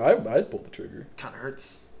 I'd pull the trigger. Kind of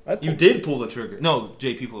hurts. You did pull the trigger. No,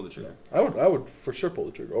 JP pulled the trigger. Yeah, I would for sure pull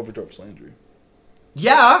the trigger over Jarvis Landry.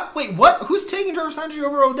 Yeah. Wait, what? Who's taking Jarvis Landry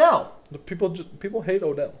over Odell? People hate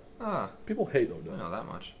Odell. People hate Odell. I know that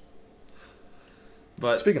much.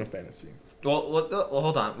 But speaking of fantasy. Well,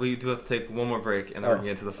 hold on. We do have to take one more break, and then we're going to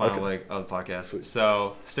get into the final leg of the podcast. Sweet.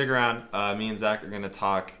 So stick around. Me and Zach are going to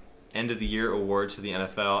talk end of the year awards for the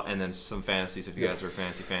NFL, and then some fantasy. So if you guys are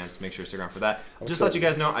fantasy fans, make sure to stick around for that. Just to let you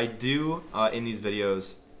guys know, I do in these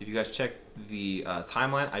videos, if you guys check the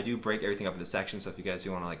timeline, I do break everything up into sections. So if you guys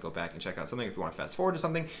do want to go back and check out something, if you want to fast forward to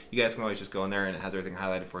something, you guys can always just go in there and it has everything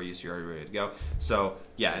highlighted for you, so you're already ready to go. So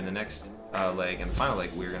yeah, in the next leg and the final leg,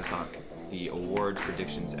 we're going to talk the awards,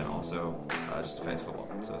 predictions, and also just fantasy football.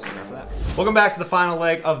 So stick around for that. Welcome back to the final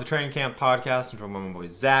leg of the Training Camp Podcast. I'm joined by my boy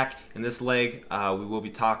Zach. In this leg, we will be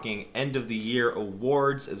talking end of the year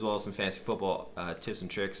awards, as well as some fantasy football tips and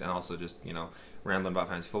tricks, and also just rambling about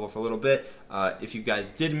fantasy football for a little bit. If you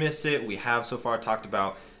guys did miss it, we have so far talked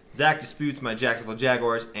about Zach disputes my Jacksonville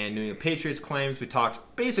Jaguars and New England Patriots claims. We talked,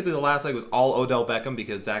 basically the last leg was all Odell Beckham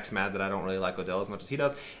because Zach's mad that I don't really like Odell as much as he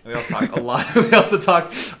does. And we also talked a lot. We also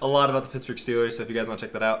talked a lot about the Pittsburgh Steelers. So if you guys want to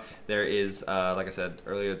check that out, there is, like I said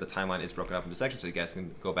earlier, the timeline is broken up into sections, so you guys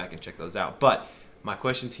can go back and check those out. But my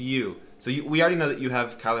question to you: so we already know that you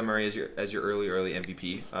have Kyler Murray as your early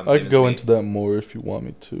MVP. I can go into that more if you want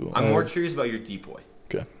me to. I'm more curious about your deep boy.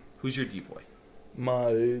 Okay. Who's your deep boy?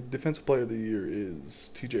 My defensive player of the year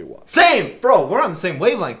is TJ Watt. Same, bro. We're on the same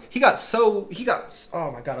wavelength. He got. Oh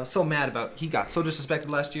my god, I was so mad about. He got so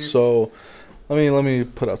disrespected last year. So, let me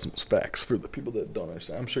put out some facts for the people that don't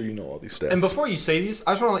understand. I'm sure you know all these stats. And before you say these,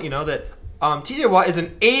 I just want to let you know that TJ Watt is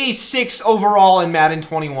an 86 overall in Madden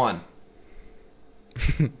 21.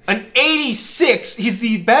 An 86. He's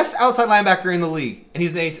the best outside linebacker in the league, and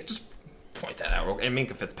he's an 86. Just point that out. And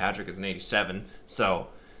Minkah Fitzpatrick is an 87. So.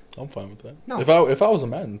 I'm fine with that. No. If I was a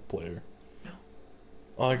Madden player. No.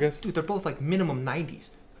 Oh, I guess. Dude, they're both minimum 90s.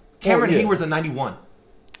 Cameron Hayward's a 91.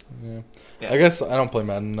 Yeah. I guess I don't play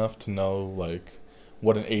Madden enough to know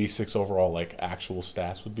what an 86 overall actual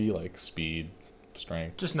stats would be, speed,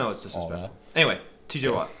 strength. Just know it's disrespectful. Anyway,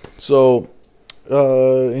 TJ Watt. So,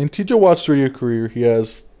 in TJ Watt's 3-year career, he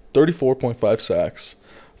has 34.5 sacks,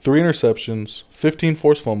 3 interceptions, 15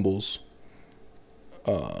 forced fumbles,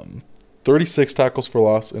 36 tackles for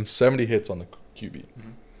loss, and 70 hits on the QB.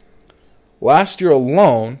 Mm-hmm. Last year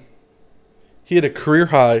alone, he had a career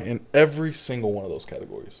high in every single one of those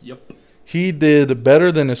categories. Yep. He did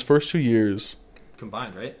better than his first 2 years.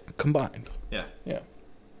 Combined, right? Combined. Yeah. Yeah.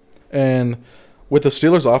 And with the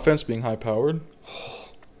Steelers' offense being high-powered,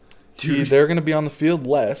 they're going to be on the field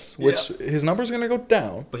less, which his numbers are going to go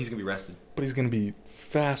down. But he's going to be rested. But he's going to be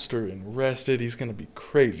faster and rested. He's going to be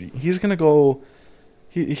crazy. He's going to go –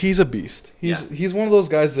 he's a beast. He's one of those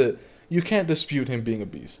guys that you can't dispute him being a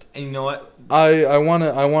beast. And you know what? I wanna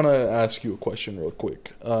ask you a question real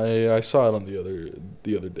quick. I saw it on the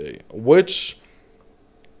other day. Which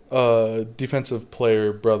defensive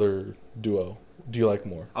player brother duo do you like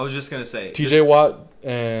more? I was just going to say. TJ Watt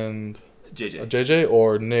and JJ,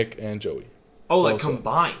 or Nick and Joey? Oh, like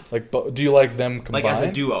combined. Like, do you like them combined? Like as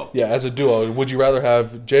a duo. Yeah, as a duo. Would you rather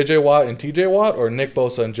have JJ Watt and TJ Watt or Nick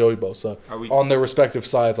Bosa and Joey Bosa on their respective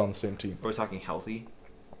sides on the same team? Are we talking healthy?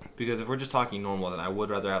 Because if we're just talking normal, then I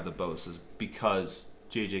would rather have the Bosas because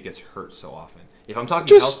JJ gets hurt so often. If I'm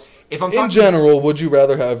talking in general, would you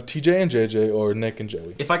rather have TJ and JJ or Nick and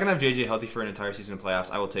Joey? If I can have JJ healthy for an entire season of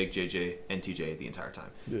playoffs, I will take JJ and TJ the entire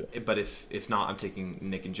time. Yeah. But if not, I'm taking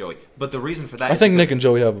Nick and Joey. But the reason for that I think Nick and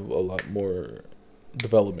Joey have a lot more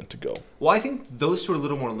development to go. Well, I think those two are a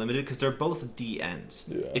little more limited because they're both DNs.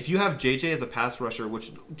 Yeah. If you have JJ as a pass rusher,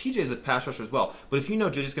 which TJ is a pass rusher as well, but if you know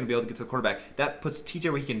JJ's going to be able to get to the quarterback, that puts TJ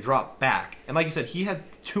where he can drop back. And like you said, he had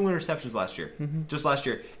 2 interceptions last year, just last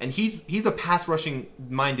year, and he's a pass rushing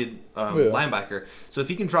minded linebacker. So if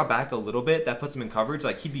he can drop back a little bit, that puts him in coverage.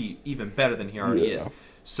 Like he'd be even better than he already is.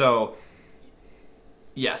 So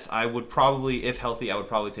yes, I would probably, if healthy, I would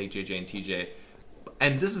probably take JJ and TJ.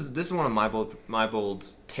 And this is one of my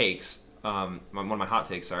bold takes. One of my hot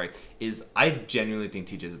takes. Sorry, is I genuinely think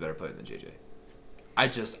TJ is a better player than JJ.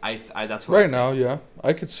 That's what right now. Yeah,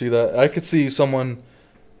 I could see that. I could see someone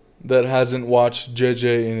that hasn't watched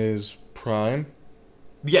JJ in his prime.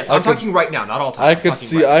 Yes, I'm talking right now, not all time. I could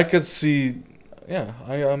see. Yeah,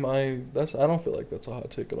 I don't feel like that's a hot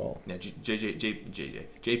take at all. Yeah,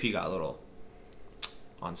 JP got a little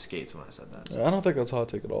on skates when I said that. So. I don't think that's a hot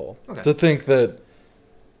take at all. Okay. To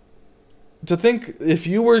think if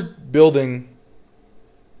you were building,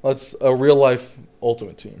 a real life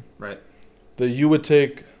Ultimate Team, right? That you would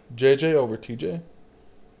take JJ over TJ.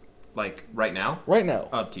 Like right now? Right now.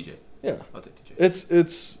 TJ. Yeah. I'll take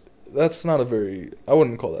TJ. That's not a very. I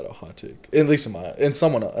wouldn't call that a hot take. At least in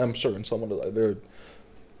someone. I'm sure in someone they're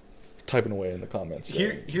typing away in the comments.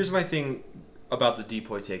 Here's my thing about the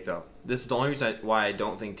Depoy take though. This is the only reason why I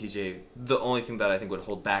don't think TJ. The only thing that I think would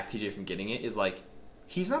hold back TJ from getting it is like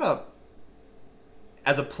he's not a.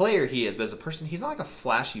 As a player, he is, but as a person, he's not like a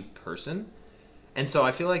flashy person, and so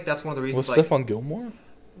I feel like that's one of the reasons. Was Stephon Gilmore?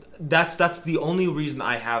 That's the only reason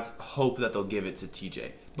I have hope that they'll give it to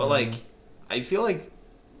TJ. But like, I feel like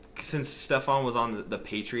since Stephon was on the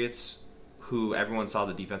Patriots, who everyone saw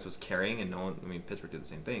the defense was carrying, and no one, I mean, Pittsburgh did the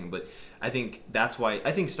same thing. But I think that's why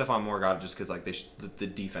I think Stephon Moore got it just because like the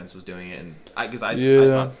defense was doing it, and I thought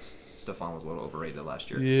Stephon was a little overrated last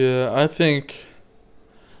year. Yeah, I think.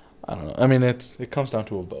 I don't know. I mean, it comes down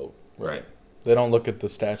to a vote, right? They don't look at the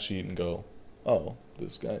stat sheet and go, "Oh,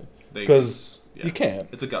 this guy," because you can't.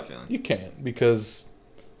 It's a gut feeling. You can't because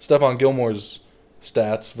Stephon Gilmore's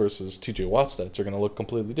stats versus TJ Watt's stats are going to look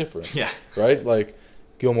completely different. Yeah. Right? Like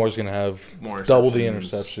Gilmore's going to have double the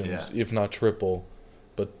interceptions, if not triple,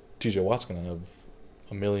 but TJ Watt's going to have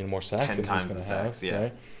a million more sacks 10 than times he's going to have. Sacks,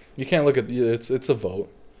 right? You can't look at it's a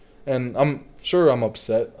vote, and I'm sure I'm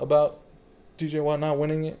upset about TJ Watt not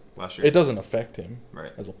winning it. Last year. It doesn't affect him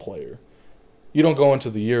as a player. You don't go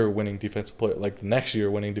into the year winning defensive player like the next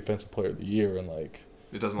year winning defensive player of the year and like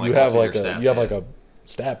it doesn't like you have like a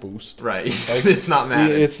stat boost. Right. Like, it's not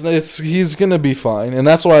mad. It's he's gonna be fine, and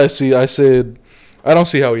that's why I said I don't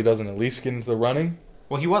see how he doesn't at least get into the running.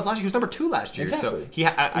 Well, he was last year. He was number 2 last year. Exactly.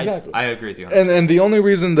 So I agree with you. 100%. And the only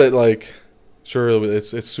reason that like sure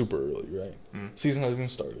it's super early, right? Season hasn't even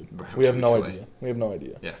started. We have no idea. We have no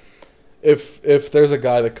idea. Yeah. If there's a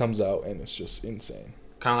guy that comes out and it's just insane,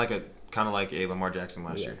 kind of like a Lamar Jackson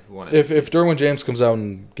last year, who won it. If Derwin James comes out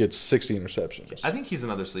and gets 60 interceptions, I think he's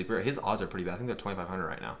another sleeper. His odds are pretty bad. I think they're 2,500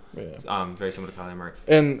 right now. Yeah. Very similar to Kyler Murray.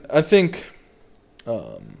 And I think,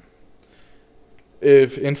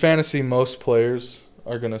 if in fantasy most players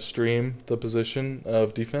are gonna stream the position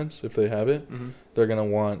of defense if they have it, they're gonna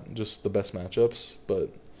want just the best matchups.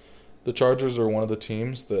 But the Chargers are one of the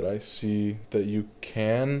teams that I see that you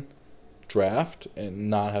can draft and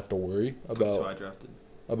not have to worry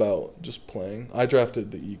about just playing. I drafted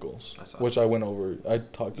the Eagles, which I went over. I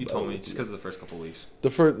talked. You told me just because of the first couple of weeks.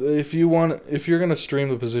 If you're gonna stream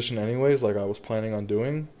the position anyways, like I was planning on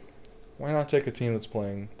doing, why not take a team that's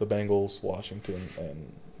playing the Bengals, Washington,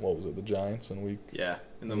 and what was it, the Giants in week? Yeah,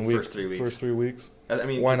 in the First 3 weeks. I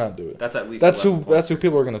mean, why not do it? That's at least that's 11 who points.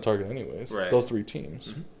 people are going to target anyways. Right. Those 3 teams.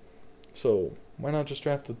 Mhm. So why not just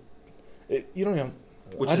draft you don't even.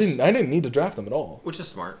 Which I is- didn't need to draft them at all. Which is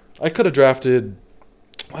smart. I could have drafted.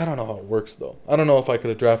 I don't know how it works though. I don't know if I could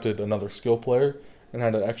have drafted another skill player and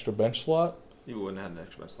had an extra bench slot. You wouldn't have had an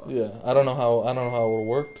extra bench slot. Yeah, I don't know how it would have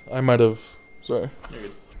worked. I might have. Sorry. You're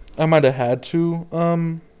good. I might have had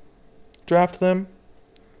to draft them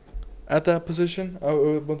at that position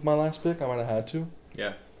with my last pick. I might have had to.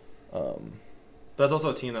 Yeah. Um, But that's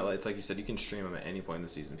also a team that, like, it's like you said, you can stream them at any point in the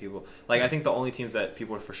season. People, like, I think the only teams that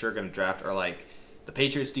people are for sure going to draft are, like, the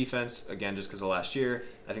Patriots defense, again, just because of last year.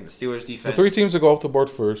 I think the Steelers the defense. 3 teams that go off the board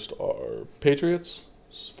first are Patriots,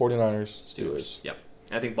 49ers, Steelers. Yep.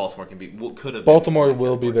 I think Baltimore could have. Baltimore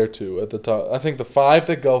will be there too at the top. I think the 5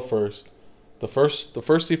 that go first, the first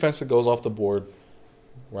defense that goes off the board,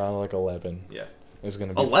 around like 11. Yeah. Is going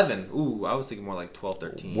to be 11. Ooh, I was thinking more like 12,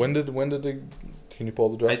 13. When did they? Can you pull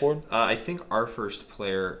the draft board? I think our first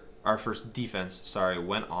defense,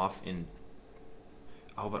 went off in.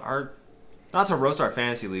 Oh, but not to roast our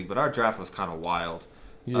fantasy league, but our draft was kind of wild.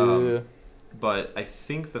 Yeah. But I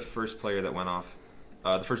think the first player that went off,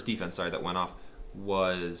 the first defense, that went off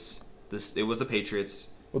was this. It was the Patriots.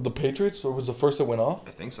 With the Patriots, or was the first that went off?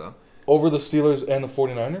 I think so. Over the Steelers and the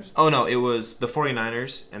 49ers? Oh no, it was the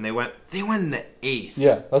 49ers, and they went in the 8th.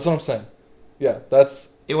 Yeah, that's what I'm saying. Yeah,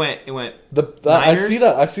 that's It went. I Niners? see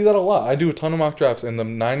that. I see that a lot. I do a ton of mock drafts, and the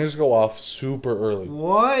Niners go off super early.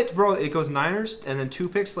 What, bro? It goes Niners, and then 2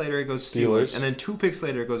 picks later it goes Steelers, Steelers. and then 2 picks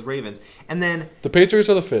later it goes Ravens, and then The Patriots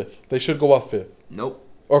are the 5th. They should go off 5th. nope.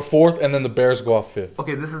 Or 4th, and then the Bears go off 5th.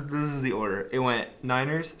 Okay, this is the order. It went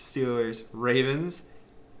Niners, Steelers, Ravens,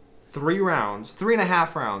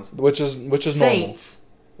 3.5 rounds. Which is normal. Saints.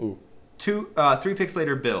 Ooh. 3 picks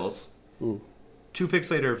later Bills. Ooh. 2 picks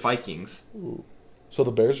later Vikings. Ooh. So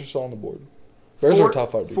the Bears are still on the board. Bears are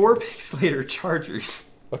top 5 defense. 4 picks later Chargers.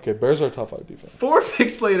 Okay, Bears are top 5 defense. 4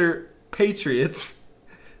 picks later Patriots.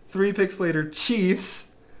 3 picks later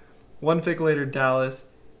Chiefs. 1 pick later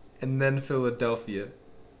Dallas, and then Philadelphia,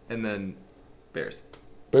 and then Bears.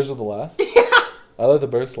 Bears are the last? I let the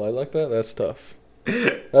Bears slide like that? That's tough.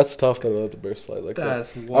 That's tough that I let the Bears slide like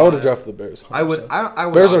That's that. I wild. would have drafted the Bears. 100%. I would.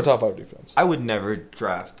 Bears are honestly- top 5 defense. I would never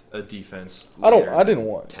draft a defense. I later didn't than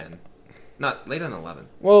want. 10. Not later than 11.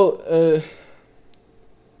 Well,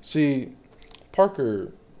 see,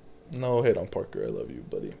 Parker. No hate on Parker. I love you,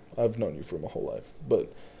 buddy. I've known you for my whole life.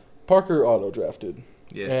 But Parker auto drafted.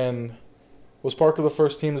 Yeah. And was Parker the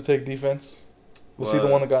first team to take defense? Was he the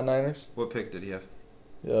What? one that got Niners? What pick did he have?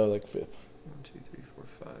 Yeah, like 5th. 1, 2, 3, 4,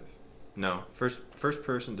 5. No, first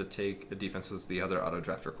person to take a defense was the other auto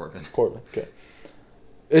drafter, Corbin. Corbin. Okay.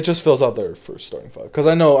 It just fills out their first starting 5 because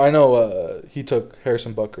I know. He took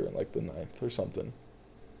Harrison Butker in like the 9th or something.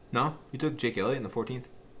 No, he took Jake Elliott in the 14th.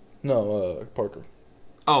 No, Parker.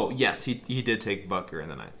 Oh yes, he did take Butker in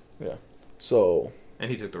the 9th, Yeah. So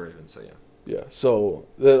and he took the Ravens. So yeah. yeah. So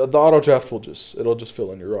the auto draft it'll just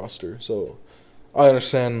fill in your roster. So I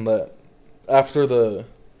understand that I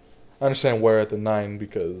understand where at the 9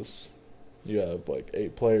 because you have like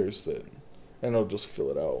 8 players and it'll just fill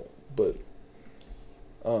it out. But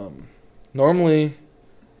normally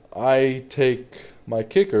I take my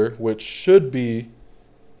kicker, which should be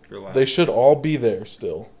Your last. they should all be there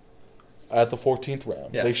still at the 14th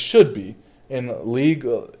round. Yeah. They should be in league.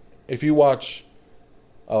 If you watch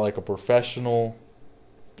like a professional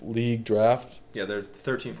league draft, Yeah, they're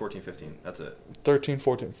 13, 14, 15. That's it. 13,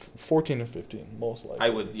 14, 14 and 15 most likely.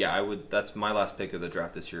 I would. That's my last pick of the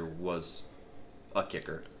draft this year was a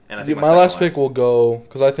kicker, and I Yeah, think my second last pick will go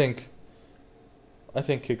because I think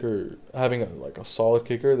kicker having a solid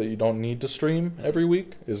kicker that you don't need to stream every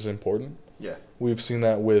week is important. Yeah. We've seen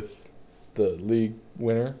that with the league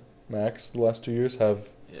winner Max the last 2 years have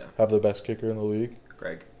the best kicker in the league.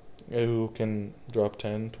 Greg. Who can drop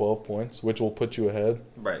 10, 12 points, which will put you ahead.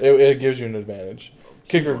 Right. It gives you an advantage.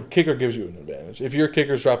 Huge one. Kicker gives you an advantage. If your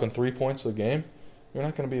kicker's dropping 3 points a game, you're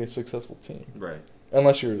not going to be a successful team Right.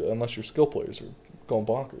 unless your skill players are going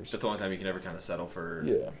bonkers. That's the only time you can ever kind of settle for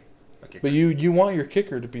Yeah, a kicker. but you want your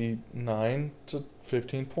kicker to be 9 to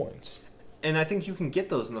 15 points. And I think you can get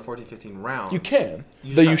those in the 14, 15 round. You can.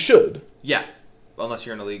 You That just you have- should. Yeah. Unless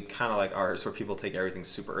you're in a league kind of like ours where people take everything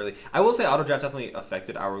super early. I will say auto draft definitely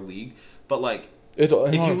affected our league, but like if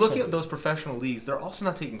you look at those professional leagues, they're also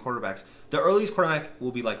not taking quarterbacks. The earliest quarterback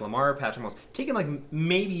will be like Lamar, Patrick Mahomes, taking like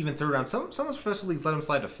maybe even 3rd round. Some of those professional leagues let them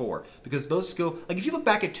slide to 4 because those skill. Like if you look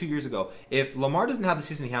back at 2 years ago, if Lamar doesn't have the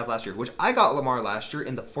season he had last year, which I got Lamar last year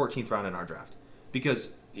in the 14th round in our draft,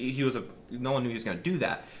 because no one knew he was going to do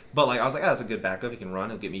that. But like I was like, that's a good backup. He can run.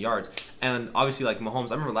 He'll get me yards. And obviously, like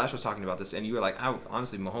Mahomes, I remember last year was talking about this, and you were like,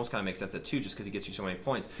 honestly, Mahomes kind of makes sense at 2 just because he gets you so many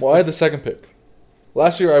points. Well, I had the second pick.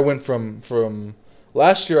 Last year I went from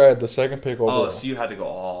last year I had the second pick overall. Oh, so you had to go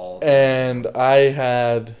all. And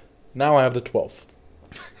now I have the 12th.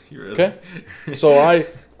 Really? Okay, so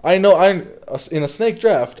I know in a snake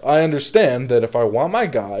draft I understand that if I want my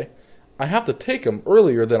guy, I have to take him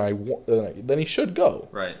earlier than he should go.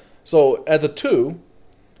 Right. So at the 2,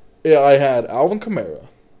 I had Alvin Kamara.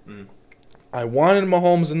 Mm. I wanted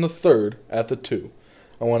Mahomes in the 3rd at the 2.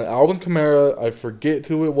 I wanted Alvin Kamara. I forget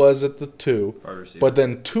who it was at the 2. But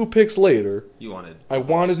then 2 picks later, I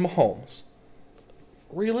wanted Mahomes.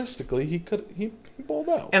 Realistically, he balled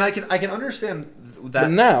out. And I can understand that.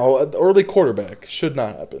 But now, an early quarterback should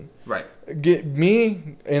not happen. Right.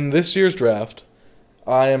 Me in this year's draft,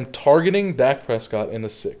 I am targeting Dak Prescott in the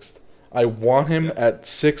 6th. I want him at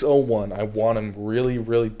 601. I want him really,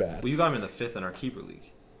 really bad. Well, you got him in the 5th in our keeper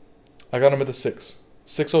league. I got him at the 6.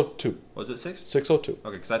 602. Was it 6? 602.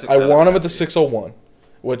 Okay, because I want him at the 601.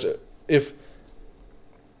 Which, if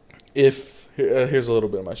here's a little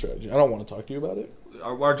bit of my strategy. I don't want to talk to you about it.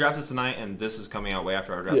 Our draft is tonight, and this is coming out way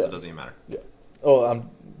after our draft, so it doesn't even matter. Yeah. Oh,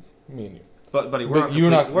 me and you. But buddy, we're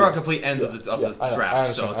on complete ends of the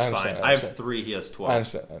draft, so it's fine. I have 3, he has 12. I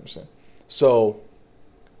understand. So,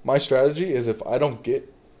 my strategy is if I don't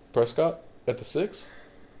get Prescott at the 6,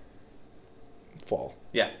 fall.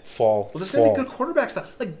 Yeah. Fall. Well, there's going to be good quarterbacks.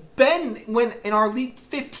 Like, Ben went in our league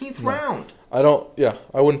 15th round. I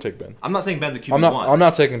wouldn't take Ben. I'm not saying Ben's a QB1. I'm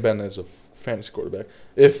not taking Ben as a fantasy quarterback.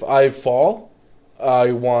 If I fall,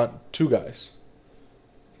 I want 2 guys.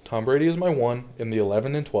 Tom Brady is my 1 in the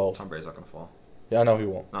 11 and 12. Tom Brady's not going to fall. Yeah, I know he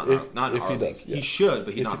won't. Not in our league. Does, yeah. He should,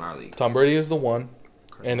 but he's not in our league. Tom Brady is the 1.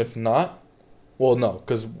 And if not, well, no,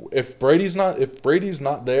 because if Brady's not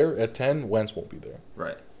there at 10, Wentz won't be there.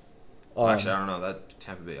 Right. Actually, I don't know that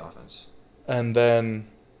Tampa Bay offense. And then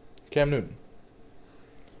Cam Newton.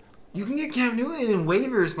 You can get Cam Newton in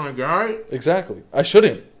waivers, my guy. Exactly. I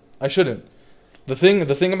shouldn't. The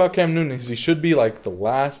thing about Cam Newton is he should be like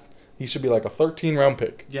he should be like a 13-round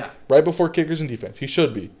pick. Yeah. Right before kickers and defense. He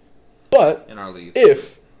should be. But in our leagues.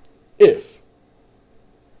 If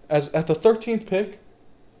as at the 13th pick,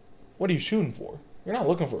 what are you shooting for? You're not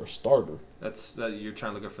looking for a starter. You're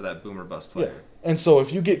trying to look for that boomer bust player. Yeah. And so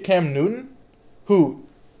if you get Cam Newton, who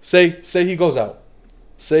say he goes out,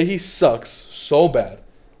 say he sucks so bad,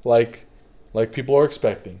 like people are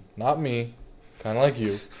expecting, not me, kind of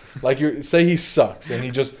like you, say he sucks and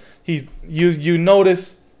you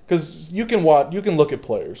notice because you can look at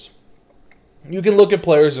players. You can look at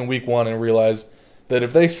players in week 1 and realize that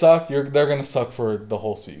if they suck, they're going to suck for the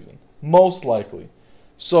whole season. Most likely.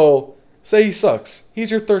 So, say he sucks.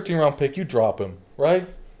 He's your 13-round pick. You drop him, right?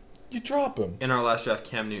 You drop him. In our last draft,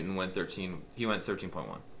 Cam Newton went 13. He went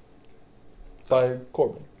 13.1. By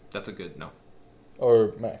Corbin. That's a good, no.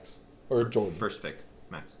 Or Max. Or Jordan. First pick,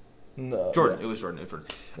 Max. No. Jordan. Yeah. It was Jordan.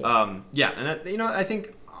 Yeah. And I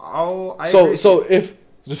think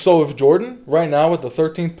if Jordan right now with the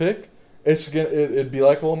 13th pick, it'd be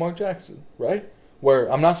like Lamar Jackson, right? Where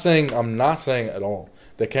I'm not saying at all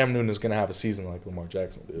that Cam Newton is going to have a season like Lamar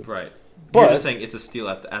Jackson did. Right. But, you're just saying it's a steal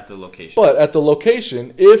at the location. But at the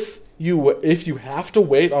location, if you have to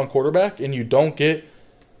wait on quarterback and you don't get,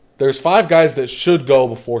 there's 5 guys that should go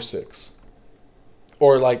before 6,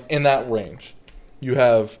 or like in that range. You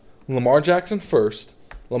have Lamar Jackson first.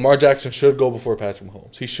 Lamar Jackson should go before Patrick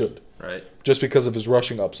Mahomes. He should. Right. Just because of his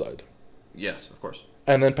rushing upside. Yes, of course.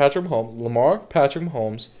 And then Patrick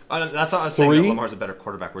Mahomes. That's not us saying that Lamar's a better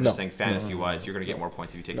quarterback. We're just saying fantasy-wise, you're going to get more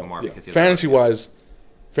points if you take Lamar because he has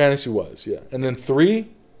Fantasy-wise, yeah. And then 3,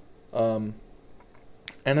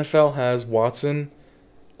 NFL has Watson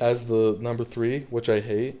as the number 3, which I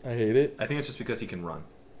hate. I hate it. I think it's just because he can run.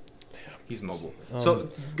 He's mobile.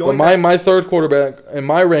 My third quarterback, in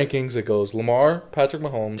my rankings, it goes Lamar, Patrick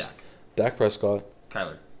Mahomes, Dak Prescott,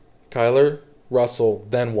 Kyler, Russell,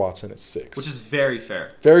 then Watson at 6. Which is very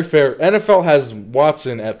fair. Very fair. NFL has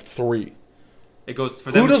Watson at 3. It goes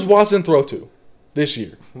for them. Who does Watson throw to this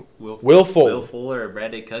year? Will Fuller. Will Fuller or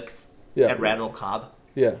Brandon Cooks. Yeah. And Randall Cobb.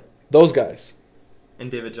 Yeah. Those guys. And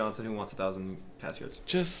David Johnson, who wants 1,000 pass yards.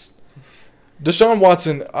 Just Deshaun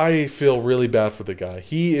Watson, I feel really bad for the guy.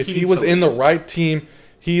 If he was in the right team,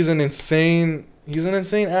 he's an insane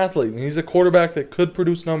athlete, and he's a quarterback that could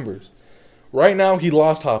produce numbers. Right now, he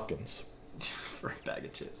lost Hopkins. For a bag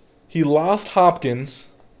of chips. He lost Hopkins,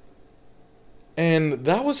 and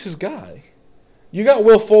that was his guy. You got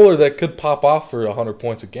Will Fuller that could pop off for 100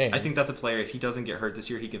 points a game. I think that's a player. If he doesn't get hurt this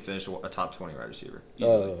year, he can finish a top 20 wide receiver.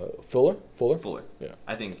 Fuller. Yeah.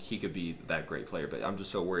 I think he could be that great player, but I'm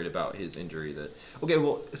just so worried about his injury that. Okay,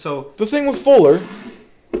 well, so the thing with Fuller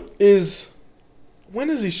is, when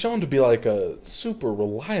is he shown to be like a super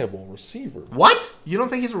reliable receiver? What? You don't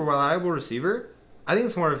think he's a reliable receiver? I think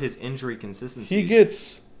it's more of his injury consistency. He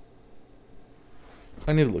gets.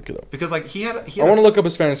 I need to look it up. Because, like, I want to look up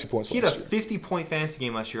his fantasy points. He had a 50-point fantasy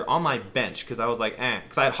game last year on my bench because I was like,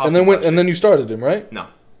 because I had Hopkins. And then you started him, right? No,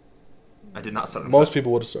 I did not start him. Most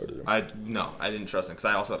people would have started him. I didn't trust him because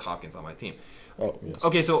I also had Hopkins on my team. Oh, yes.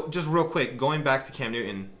 Okay, so just real quick, going back to Cam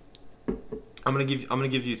Newton, I'm gonna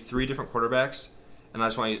give you 3 different quarterbacks, and I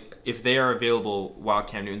just want you, if they are available while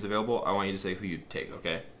Cam Newton's available, I want you to say who you'd take.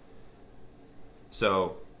 Okay.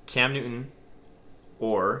 So Cam Newton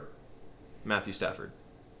or Matthew Stafford.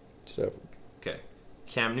 Okay.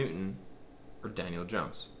 Cam Newton or Daniel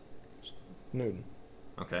Jones. Newton.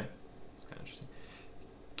 Okay. That's kind of interesting.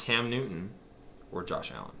 Cam Newton or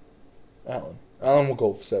Josh Allen. Allen will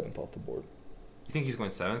go 7th off the board. You think he's going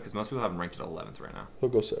 7th? Because most people have him ranked at 11th right now. He'll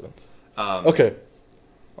go 7th. Okay.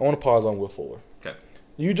 I want to pause on Will Fuller. Okay.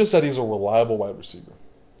 You just said he's a reliable wide receiver.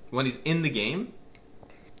 When he's in the game?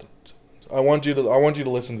 I want you to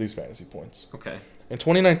listen to these fantasy points. Okay. In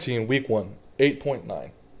 2019, week 1,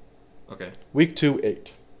 8.9. Okay. Week 2,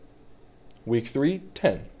 8. Week 3,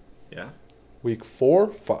 10. Yeah. Week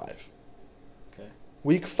 4, 5. Okay.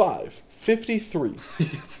 Week 5, 53.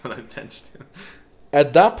 That's what I benched him.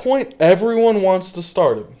 At that point, everyone wants to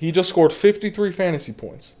start him. He just scored 53 fantasy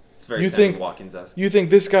points. It's very Sammy Watkins-esque. You think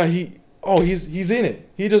this guy, he's in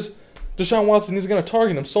it. Deshaun Watson, he's going to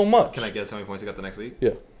target him so much. Can I guess how many points he got the next week?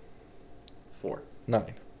 Yeah. 4.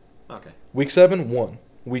 9. Okay. Week 7, 1.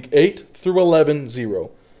 Week 8 through 11,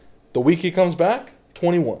 0. The week he comes back,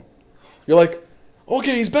 21. You're like,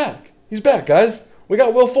 okay, he's back. He's back, guys. We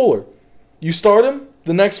got Will Fuller. You start him,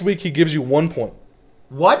 the next week he gives you 1 point.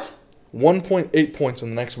 What? 1.8 points in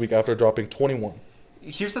the next week after dropping 21.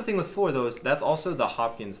 Here's the thing with Fuller, though, is that's also the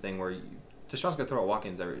Hopkins thing where Deshaun's going to throw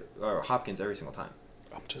at Hopkins every single time.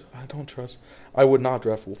 I don't trust. I would not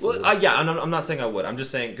draft Will Fuller. Well, yeah, I'm not saying I would. I'm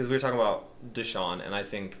just saying because we were talking about Deshaun, and I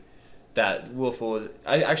think that Will Fuller.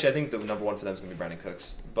 I think the number 1 for them is going to be Brandon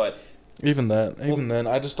Cooks, but even then,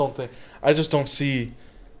 I don't see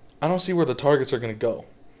where the targets are going to go.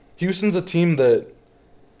 Houston's a team that,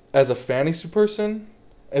 as a fantasy person,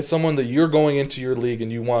 as someone that you're going into your league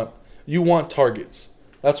and you want targets.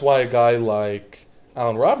 That's why a guy like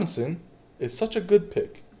Allen Robinson is such a good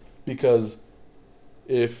pick, because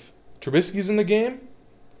if Trubisky's in the game,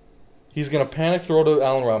 he's going to panic throw to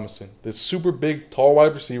Allen Robinson, this super big, tall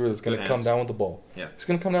wide receiver that's going to come down with the ball. Yeah. He's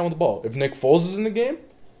going to come down with the ball. If Nick Foles is in the game,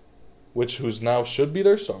 who's now should be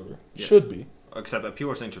their starter, yes. Should be. Except that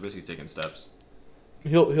people are saying Trubisky's taking steps.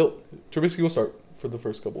 Trubisky will start for the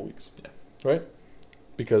first couple weeks. Yeah. Right?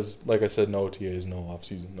 Because, like I said, no OTAs, no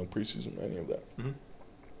offseason, no preseason, any of that. Mm-hmm.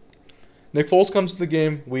 Nick Foles comes to the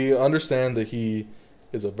game. We understand that he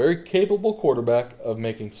is a very capable quarterback of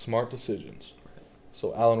making smart decisions.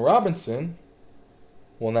 So Allen Robinson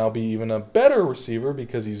will now be even a better receiver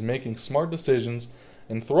because he's making smart decisions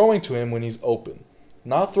and throwing to him when he's open.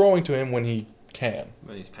 Not throwing to him when he can.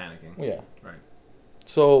 When he's panicking. Yeah. Right.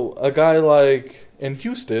 So a guy like in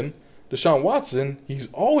Houston, Deshaun Watson, he's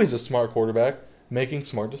always a smart quarterback making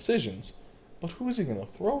smart decisions. But who is he going to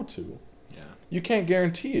throw to? Yeah. You can't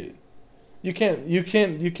guarantee it. You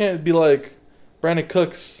can't be like Brandon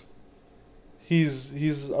Cooks. He's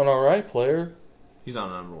an alright player. He's not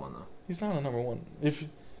a number 1 though. He's not a number 1.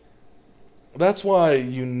 That's why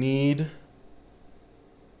you need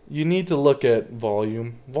to look at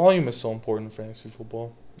volume. Volume is so important in fantasy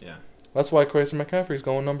football. Yeah. That's why Christian McCaffrey's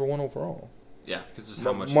going number 1 overall. Yeah, because just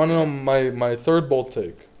how much. My third bold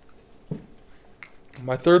take.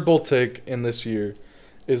 My third bold take in this year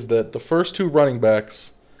is that the first 2 running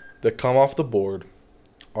backs that come off the board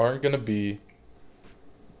aren't going to be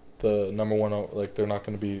the number 1. Like, they're not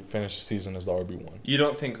going to be finish the season as the RB1. You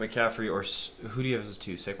don't think McCaffrey or who do you have as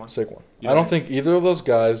 2? Saquon? Saquon. I don't think either of those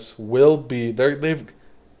guys will be. The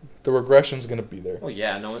regression's going to be there. Oh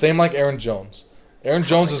yeah, no. Same like Aaron Jones. Aaron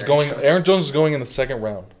Jones is going in the second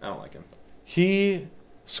round. I don't like him. He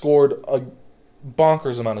scored a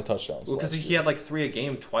bonkers amount of touchdowns. Well, because he had like 3 a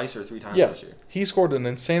game twice or 3 times last year. He scored an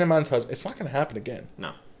insane amount of touchdowns. It's not going to happen again.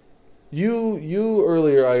 No. You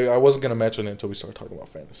earlier, I wasn't going to mention it until we started talking about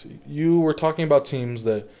fantasy. You were talking about teams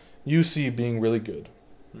that you see being really good.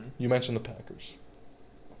 Mm-hmm. You mentioned the Packers.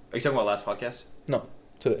 Are you talking about last podcast? No,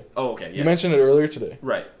 today. Oh, okay. Yeah. You mentioned it earlier today.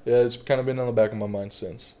 Right. Yeah, it's kind of been on the back of my mind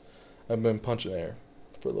since. I've been punching air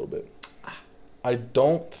for a little bit. I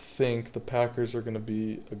don't think the Packers are going to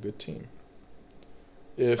be a good team.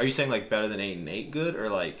 Are you saying like better than 8-8 good, or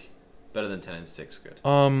like better than 10-6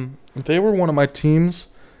 good? They were one of my teams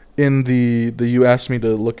in the you asked me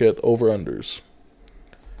to look at over-unders.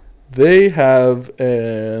 They have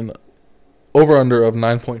an over-under of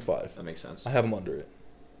 9.5. That makes sense. I have them under it.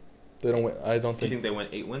 They don't win. I don't Do you think. think they win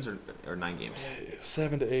 8 wins or 9 games?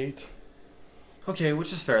 7 to 8. Okay,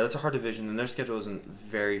 which is fair. That's a hard division, and their schedule isn't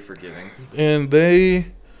very forgiving. And they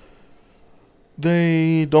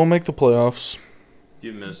don't make the playoffs.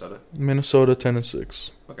 You have Minnesota? Minnesota 10-6.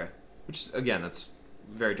 Okay. Which, again, that's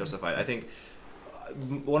very justified. I think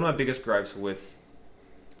one of my biggest gripes with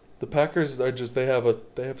The Packers are just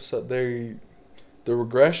the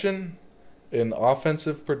regression in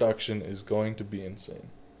offensive production is going to be insane.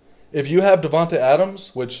 If you have Devontae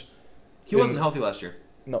Adams, which he wasn't healthy last year.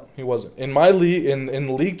 No, he wasn't. In my league, in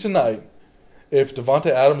the league tonight, if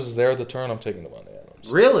Devontae Adams is there at the turn, I'm taking Devontae Adams.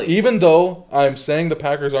 Really? Even though I'm saying the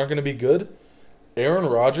Packers aren't going to be good, Aaron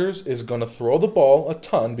Rodgers is going to throw the ball a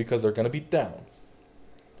ton because they're going to be down.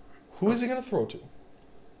 Who is he going to throw to?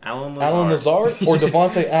 Allen Lazard or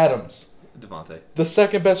Devontae Adams? Devontae. The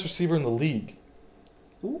second best receiver in the league.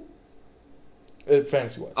 Who?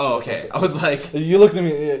 Fantasy-wise. Oh, okay. I was like... You looked at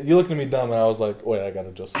me dumb, and I was like, wait, I got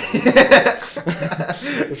to just...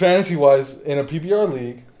 Fantasy-wise, in a PPR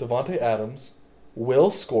league, Devontae Adams will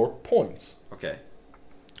score points. Okay.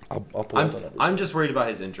 I'll pull up the numbers. I'm just worried about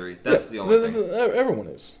his injury. That's the only thing. Everyone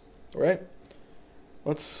is, right?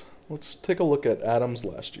 Let's take a look at Adams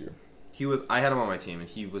last year. I had him on my team, and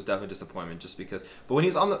he was definitely a disappointment just because. But when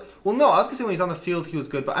he's on the, well, no, I was gonna say when he's on the field, he was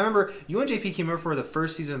good. But I remember you and JP came over for the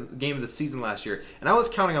first game of the season last year, and I was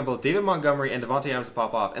counting on both David Montgomery and Devontae Adams to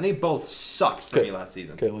pop off, and they both sucked for me last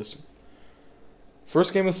season. Okay, listen.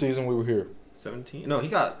 First game of the season, we were here. 17? No, he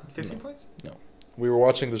got 15 points. No, we were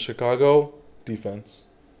watching the Chicago defense,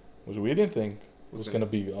 which we didn't think was going to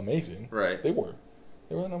be amazing. Right. They were.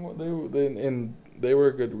 They were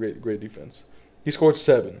a good, great defense. He scored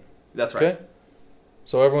 7. That's right. Okay?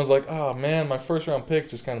 So everyone's like, oh, man, my first-round pick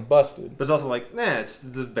just kind of busted. But it's also like, it's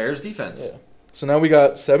the Bears' defense. Yeah. So now we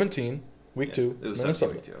got 17, week 2, it was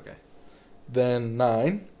Minnesota. 17, week 2, okay. Then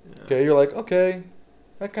 9. Yeah. Okay, you're like, okay,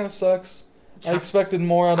 that kind of sucks. I expected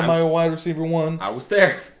more out of my wide receiver 1. I was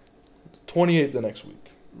there. 28 the next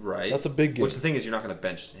week. Right. That's a big game. Which the thing is, you're not going to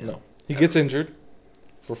bench him. No. He gets injured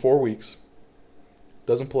for 4 weeks.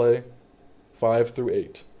 Doesn't play 5 through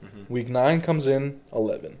 8. Mm-hmm. Week 9 comes in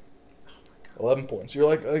 11. 11 points. You're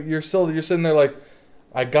like you're sitting there like,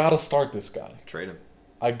 I gotta start this guy. Trade him.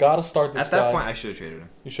 I gotta start this guy. At that point, I should have traded him.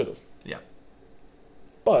 You should have. Yeah.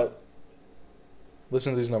 But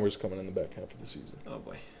listen to these numbers coming in the back half of the season. Oh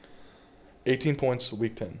boy. 18 points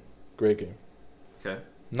week 10. Great game. Okay.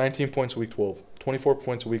 19 points week 12. 24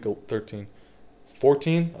 points week 13.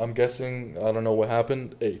 14, I'm guessing, I don't know what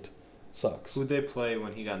happened, 8. Sucks. Who'd they play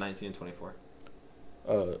when he got 19 and 24?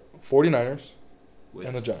 49ers With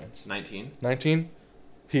and the Giants. 19? 19,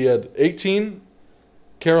 he had 18,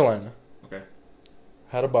 Carolina. Okay.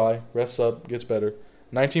 Had a bye, rests up, gets better.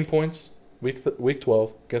 19 points, week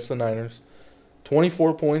 12, against the Niners.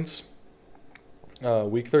 24 points,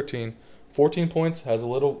 week 13. 14 points, has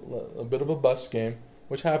a bit of a bust game,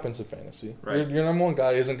 which happens in fantasy. Right. Your number one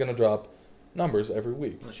guy isn't going to drop numbers every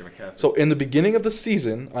week. Unless you're McCaffrey. So in the beginning of the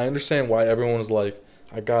season, I understand why everyone was like,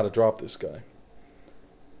 I got to drop this guy.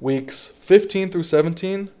 Weeks 15 through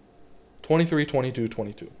 17, 23, 22,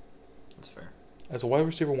 22. That's fair. As a wide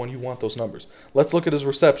receiver 1, you want those numbers. Let's look at his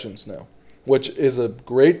receptions now, which is a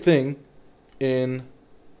great thing in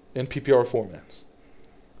PPR formats.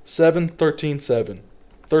 7, 13, 7.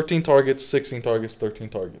 13 targets, 16 targets, 13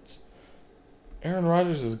 targets. Aaron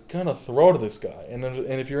Rodgers is going to throw to this guy. And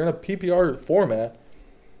if you're in a PPR format,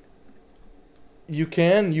 you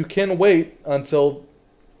can wait until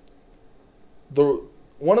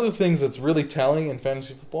one of the things that's really telling in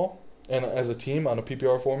fantasy football and as a team on a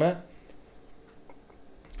PPR format,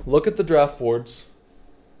 look at the draft boards.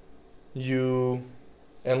 Look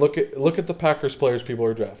at the Packers players people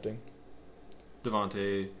are drafting.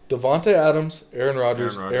 Devontae Adams, Aaron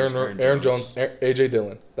Rodgers, Aaron Jones, A.J.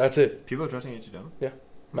 Dillon. That's it. People are drafting A.J. Dillon? Yeah,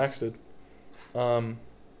 Max did.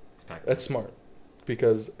 That's smart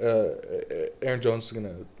because Aaron Jones is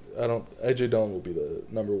gonna. A.J. Dillon will be the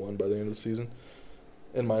number 1 by the end of the season,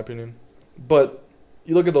 in my opinion. But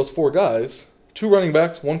you look at those 4 guys: 2 running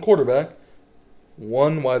backs, 1 quarterback,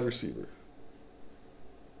 1 wide receiver.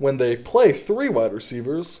 When they play 3 wide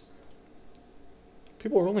receivers,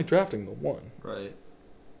 people are only drafting the 1. Right.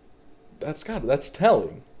 That's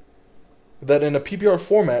telling. That in a PPR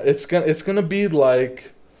format, it's gonna be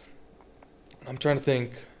like, I'm trying to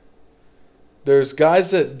think. There's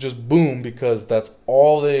guys that just boom because that's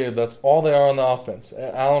all they are on the offense.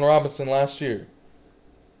 Allen Robinson last year.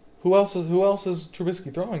 Who else is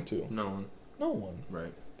Trubisky throwing to? No one. No one.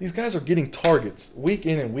 Right. These guys are getting targets week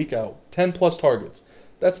in and week out. 10 plus targets.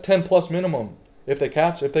 That's 10 plus minimum. If they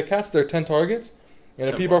catch their 10 targets in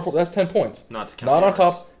a 10 PPR, points. that's 10 points. Not to count Not the on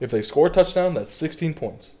yards. top. If they score a touchdown, that's 16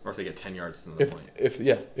 points. Or if they get 10 yards, it's another point.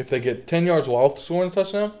 If they get 10 yards while scoring a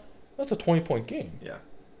touchdown, that's a 20-point game. Yeah.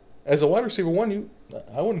 As a wide receiver one,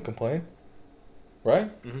 I wouldn't complain,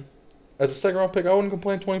 right? Mm-hmm. As a second round pick, I wouldn't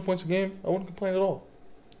complain 20 points a game. I wouldn't complain at all.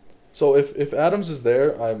 So if Adams is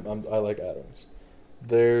there, I like Adams.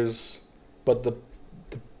 There's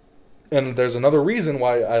another reason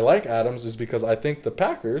why I like Adams is because I think the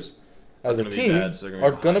Packers, as a team,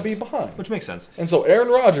 are going to be behind. Which makes sense. And so Aaron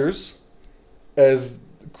Rodgers, as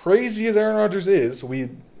crazy as Aaron Rodgers is,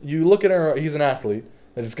 you look at Aaron, he's an athlete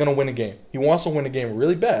that is going to win a game. He wants to win a game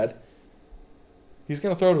really bad. He's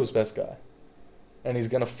going to throw to his best guy. And he's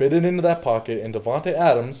going to fit it into that pocket. And Devontae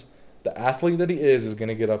Adams, the athlete that he is going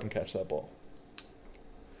to get up and catch that ball.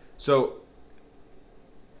 So,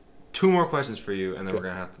 2 more questions for you, and then Okay.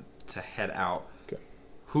 we're going to have to head out. Okay.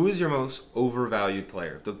 Who is your most overvalued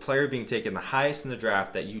player? The player being taken the highest in the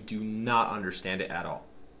draft that you do not understand it at all.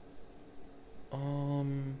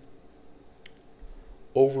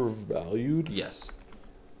 Overvalued? Yes.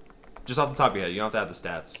 Just off the top of your head. You don't have to add the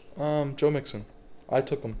stats. Joe Mixon. I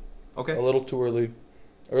took him. Okay. A little too early.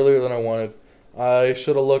 Earlier than I wanted. I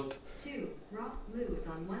should have looked. 2. Rock Blue is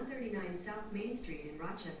on 139 South Main Street in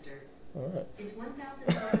Rochester. All right. It's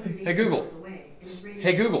 1,480 Hey, Google. miles away and is rated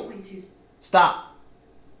Hey, Google. 4.2. Stop.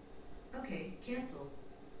 Okay, cancel.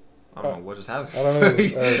 I don't know what just happened. I don't know.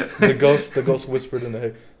 The ghost whispered in the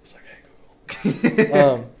head. It's like,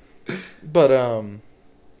 hey, Google.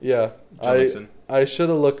 Yeah. Joe Mixon. I should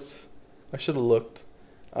have looked.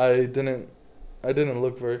 I didn't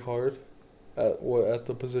look very hard at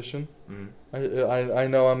the position. Mm-hmm. I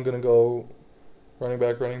know I'm gonna go running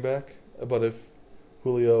back. But if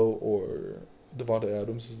Julio or Devontae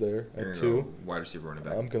Adams is there You're at gonna 2, go wide receiver, running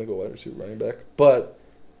back. I'm gonna go wide receiver running back. But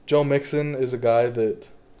Joe Mixon is a guy that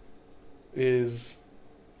is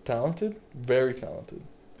talented, very talented.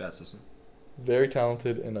 Bad system. Very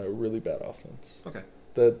talented in a really bad offense. Okay.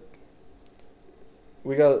 That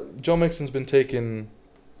Joe Mixon's been taken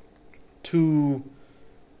 2.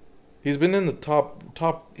 He's been in the top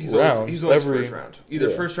rounds. He's always every first round. Either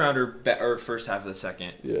yeah. first round or first half of the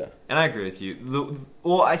second. Yeah. And I agree with you.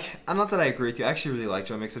 I'm not that I agree with you. I actually really like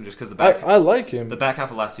Joe Mixon just because I like him. the back half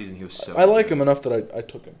of last season he was so I like good. him enough that I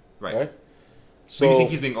took him. Right. So you think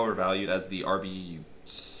he's being overvalued as the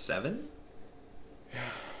RB7?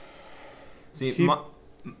 See,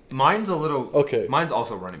 mine's a little... Okay. Mine's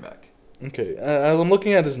also running back. Okay. As I'm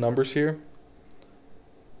looking at his numbers here,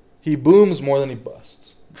 he booms more than he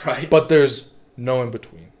busts. Right. But there's no in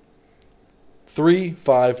between. 3,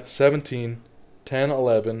 5, 17, 10,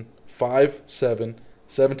 11, 5, 7,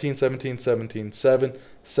 17, 17, 17, 7,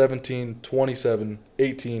 17, 27,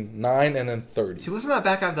 18, 9, and then 30. See, listen to that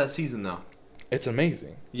back half of that season, though. It's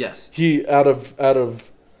amazing. Yes. He, out of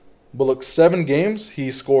 7 games, he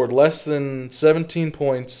scored less than 17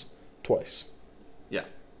 points twice. Yeah.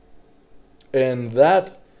 And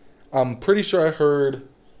that, I'm pretty sure I heard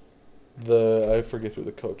I forget who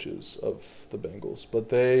the coach is of the Bengals,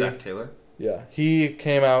 but Zach Taylor? Yeah, he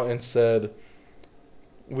came out and said,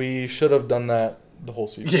 we should have done that the whole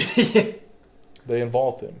season. Yeah. They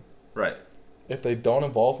involved him. Right. If they don't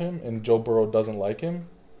involve him and Joe Burrow doesn't like him,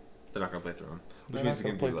 They're not going to play through him. Which They're means not it's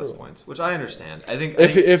going gonna to be play less through him. points. Which I understand. I think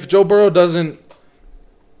if Joe Burrow doesn't...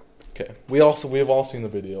 Okay, we have all seen the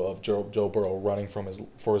video of Joe Burrow running for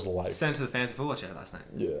his life. sent to the fantasy football chat last night.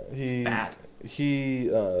 Yeah, It's bad.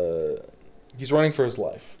 He's running for his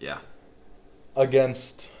life Yeah.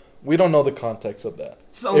 against. We don't know the context of that.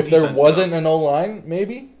 It's his own If there defense, wasn't though. an O-line,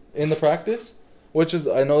 maybe in the practice, which is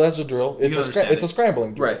I know that's a drill. You It's can understand it's a it.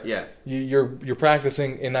 scrambling drill. Right, yeah. You're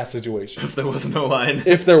practicing in that situation. If there was no line.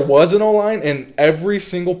 If there was an O-line and every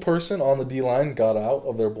single person on the D-line got out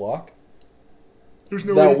of their block, There's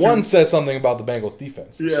no that one says something about the Bengals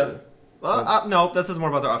defense. Yeah. Well, no, that says more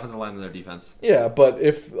about their offensive line than their defense. Yeah, but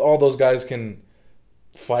if all those guys can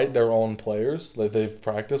fight their own players that they've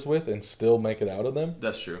practiced with and still make it out of them.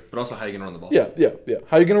 That's true. But also, how are you going to run the ball? Yeah.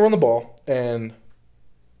 How are you going to run the ball? And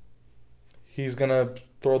he's going to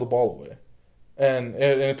throw the ball away. And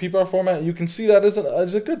in a PPR format, you can see that as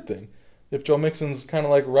a good thing. If Joe Mixon's kind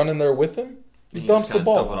of like running there with him, he You dumps just the kinda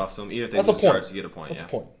ball. dump it off to him. Even if they That's a lose point. yards, you get a point. That's Yeah. a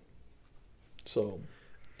point. So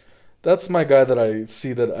that's my guy that I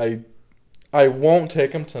see that I won't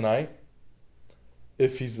take him tonight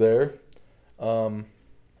if he's there.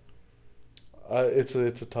 It's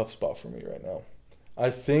a tough spot for me right now. I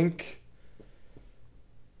think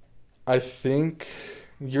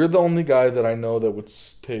you're the only guy that I know that would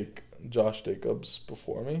take Josh Jacobs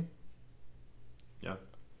before me. Yeah.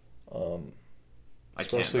 I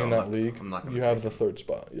can't. Especially No, in that league, I'm not gonna you have take the him. third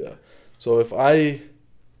spot. Yeah. Yeah. So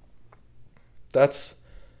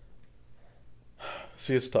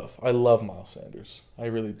see, it's tough. I love Miles Sanders. I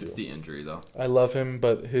really do. It's the injury though. I love him,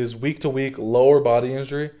 but his week-to-week lower body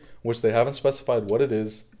injury, which they haven't specified what it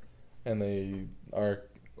is,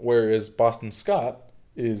 whereas Boston Scott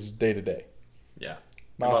is day-to-day. Yeah.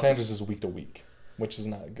 Miles Sanders is week-to-week, which is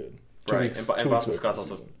not good. Right. And Boston Scott's away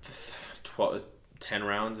from also the season. 10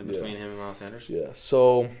 rounds in between him and Miles Sanders. Yeah.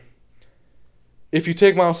 So if you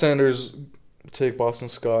take Miles Sanders, take Boston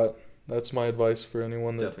Scott. That's my advice for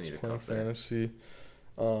anyone that's Definitely need a playing cuff there. fantasy.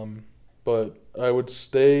 But I would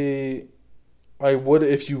stay. I would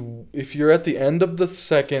if you're at the end of the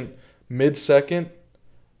second, mid-second,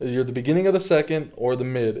 you're the beginning of the second or the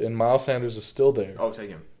mid, and Miles Sanders is still there. Oh, take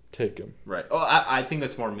him. Take him. Right. Oh, I think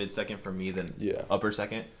that's more mid-second for me than upper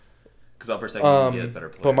second. Because upper second you can get a better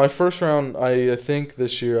player. But my first round, I think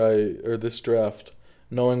this year this draft,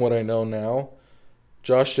 knowing what I know now,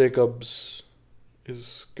 Josh Jacobs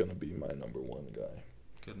is gonna be my number one guy.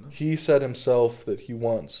 Good enough. He said himself that he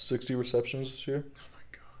wants 60 receptions this year. Oh my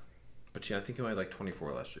god. But yeah, I think he only had like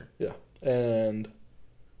 24 last year. Yeah, and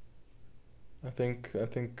I think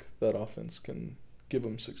that offense can give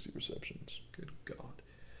him 60 receptions. Good god.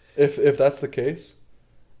 If that's the case,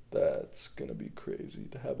 that's gonna be crazy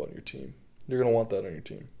to have on your team. You're gonna want that on your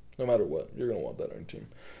team, no matter what. You're gonna want that on your team.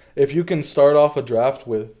 If you can start off a draft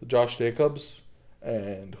with Josh Jacobs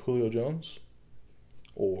and Julio Jones,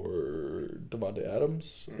 or Devontae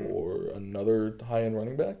Adams, or another high-end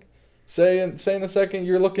running back, say in the second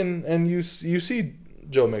you're looking and you see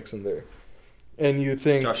Joe Mixon there, and you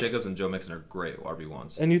think Josh Jacobs and Joe Mixon are great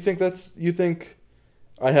RB1s. and you think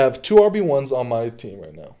I have 2 RB1s on my team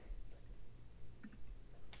right now.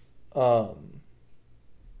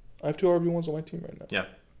 I have 2 RB1s on my team right now. Yeah,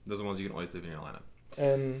 those are the ones you can always leave in your lineup.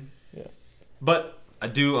 And yeah, But I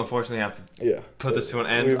do unfortunately have to put this to an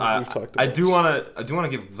end. We've talked I about do want to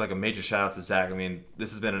give like a major shout out to Zach. I mean,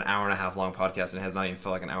 this has been an hour and a half long podcast, and it has not even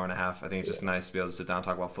felt like an hour and a half. I think it's just nice to be able to sit down and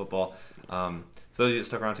talk about football. For those of you that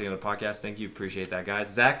stuck around to the end of the podcast, thank you. Appreciate that,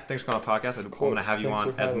 guys. Zach, thanks for coming on the podcast. I'm going to have you Thanks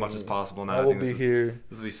on for as having much as me. possible now. I will think be here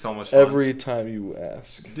this will be so much fun. every time you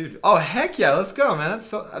ask. Dude, oh heck yeah, let's go, man. That's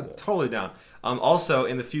so I'm totally down. Also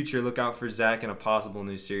in the future, look out for Zach and a possible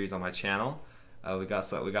new series on my channel. We got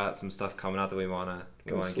some stuff coming out that we want to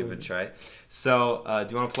give it a try. So,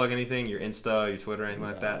 do you want to plug anything? Your Insta, your Twitter, anything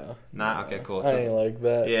like that? Nah. Okay, cool. I ain't like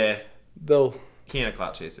that. Yeah, Though, he ain't a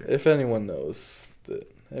clout chaser. if anyone knows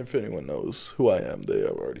who I am, they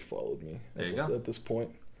have already followed me. There you go. At this point,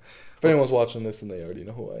 if anyone's watching this and they already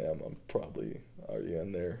know who I am, I'm probably already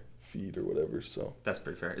in their feed or whatever. So That's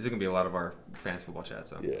pretty fair. It's gonna be a lot of our fans football chat.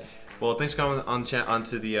 So yeah, well, thanks for coming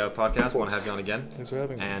onto the podcast. Want to have you on again. thanks for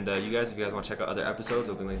having me. And if you guys want to check out other episodes,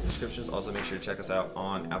 open link in the descriptions. Also, make sure to check us out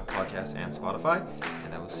on Apple Podcasts and Spotify.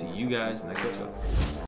 And I will see you guys next episode.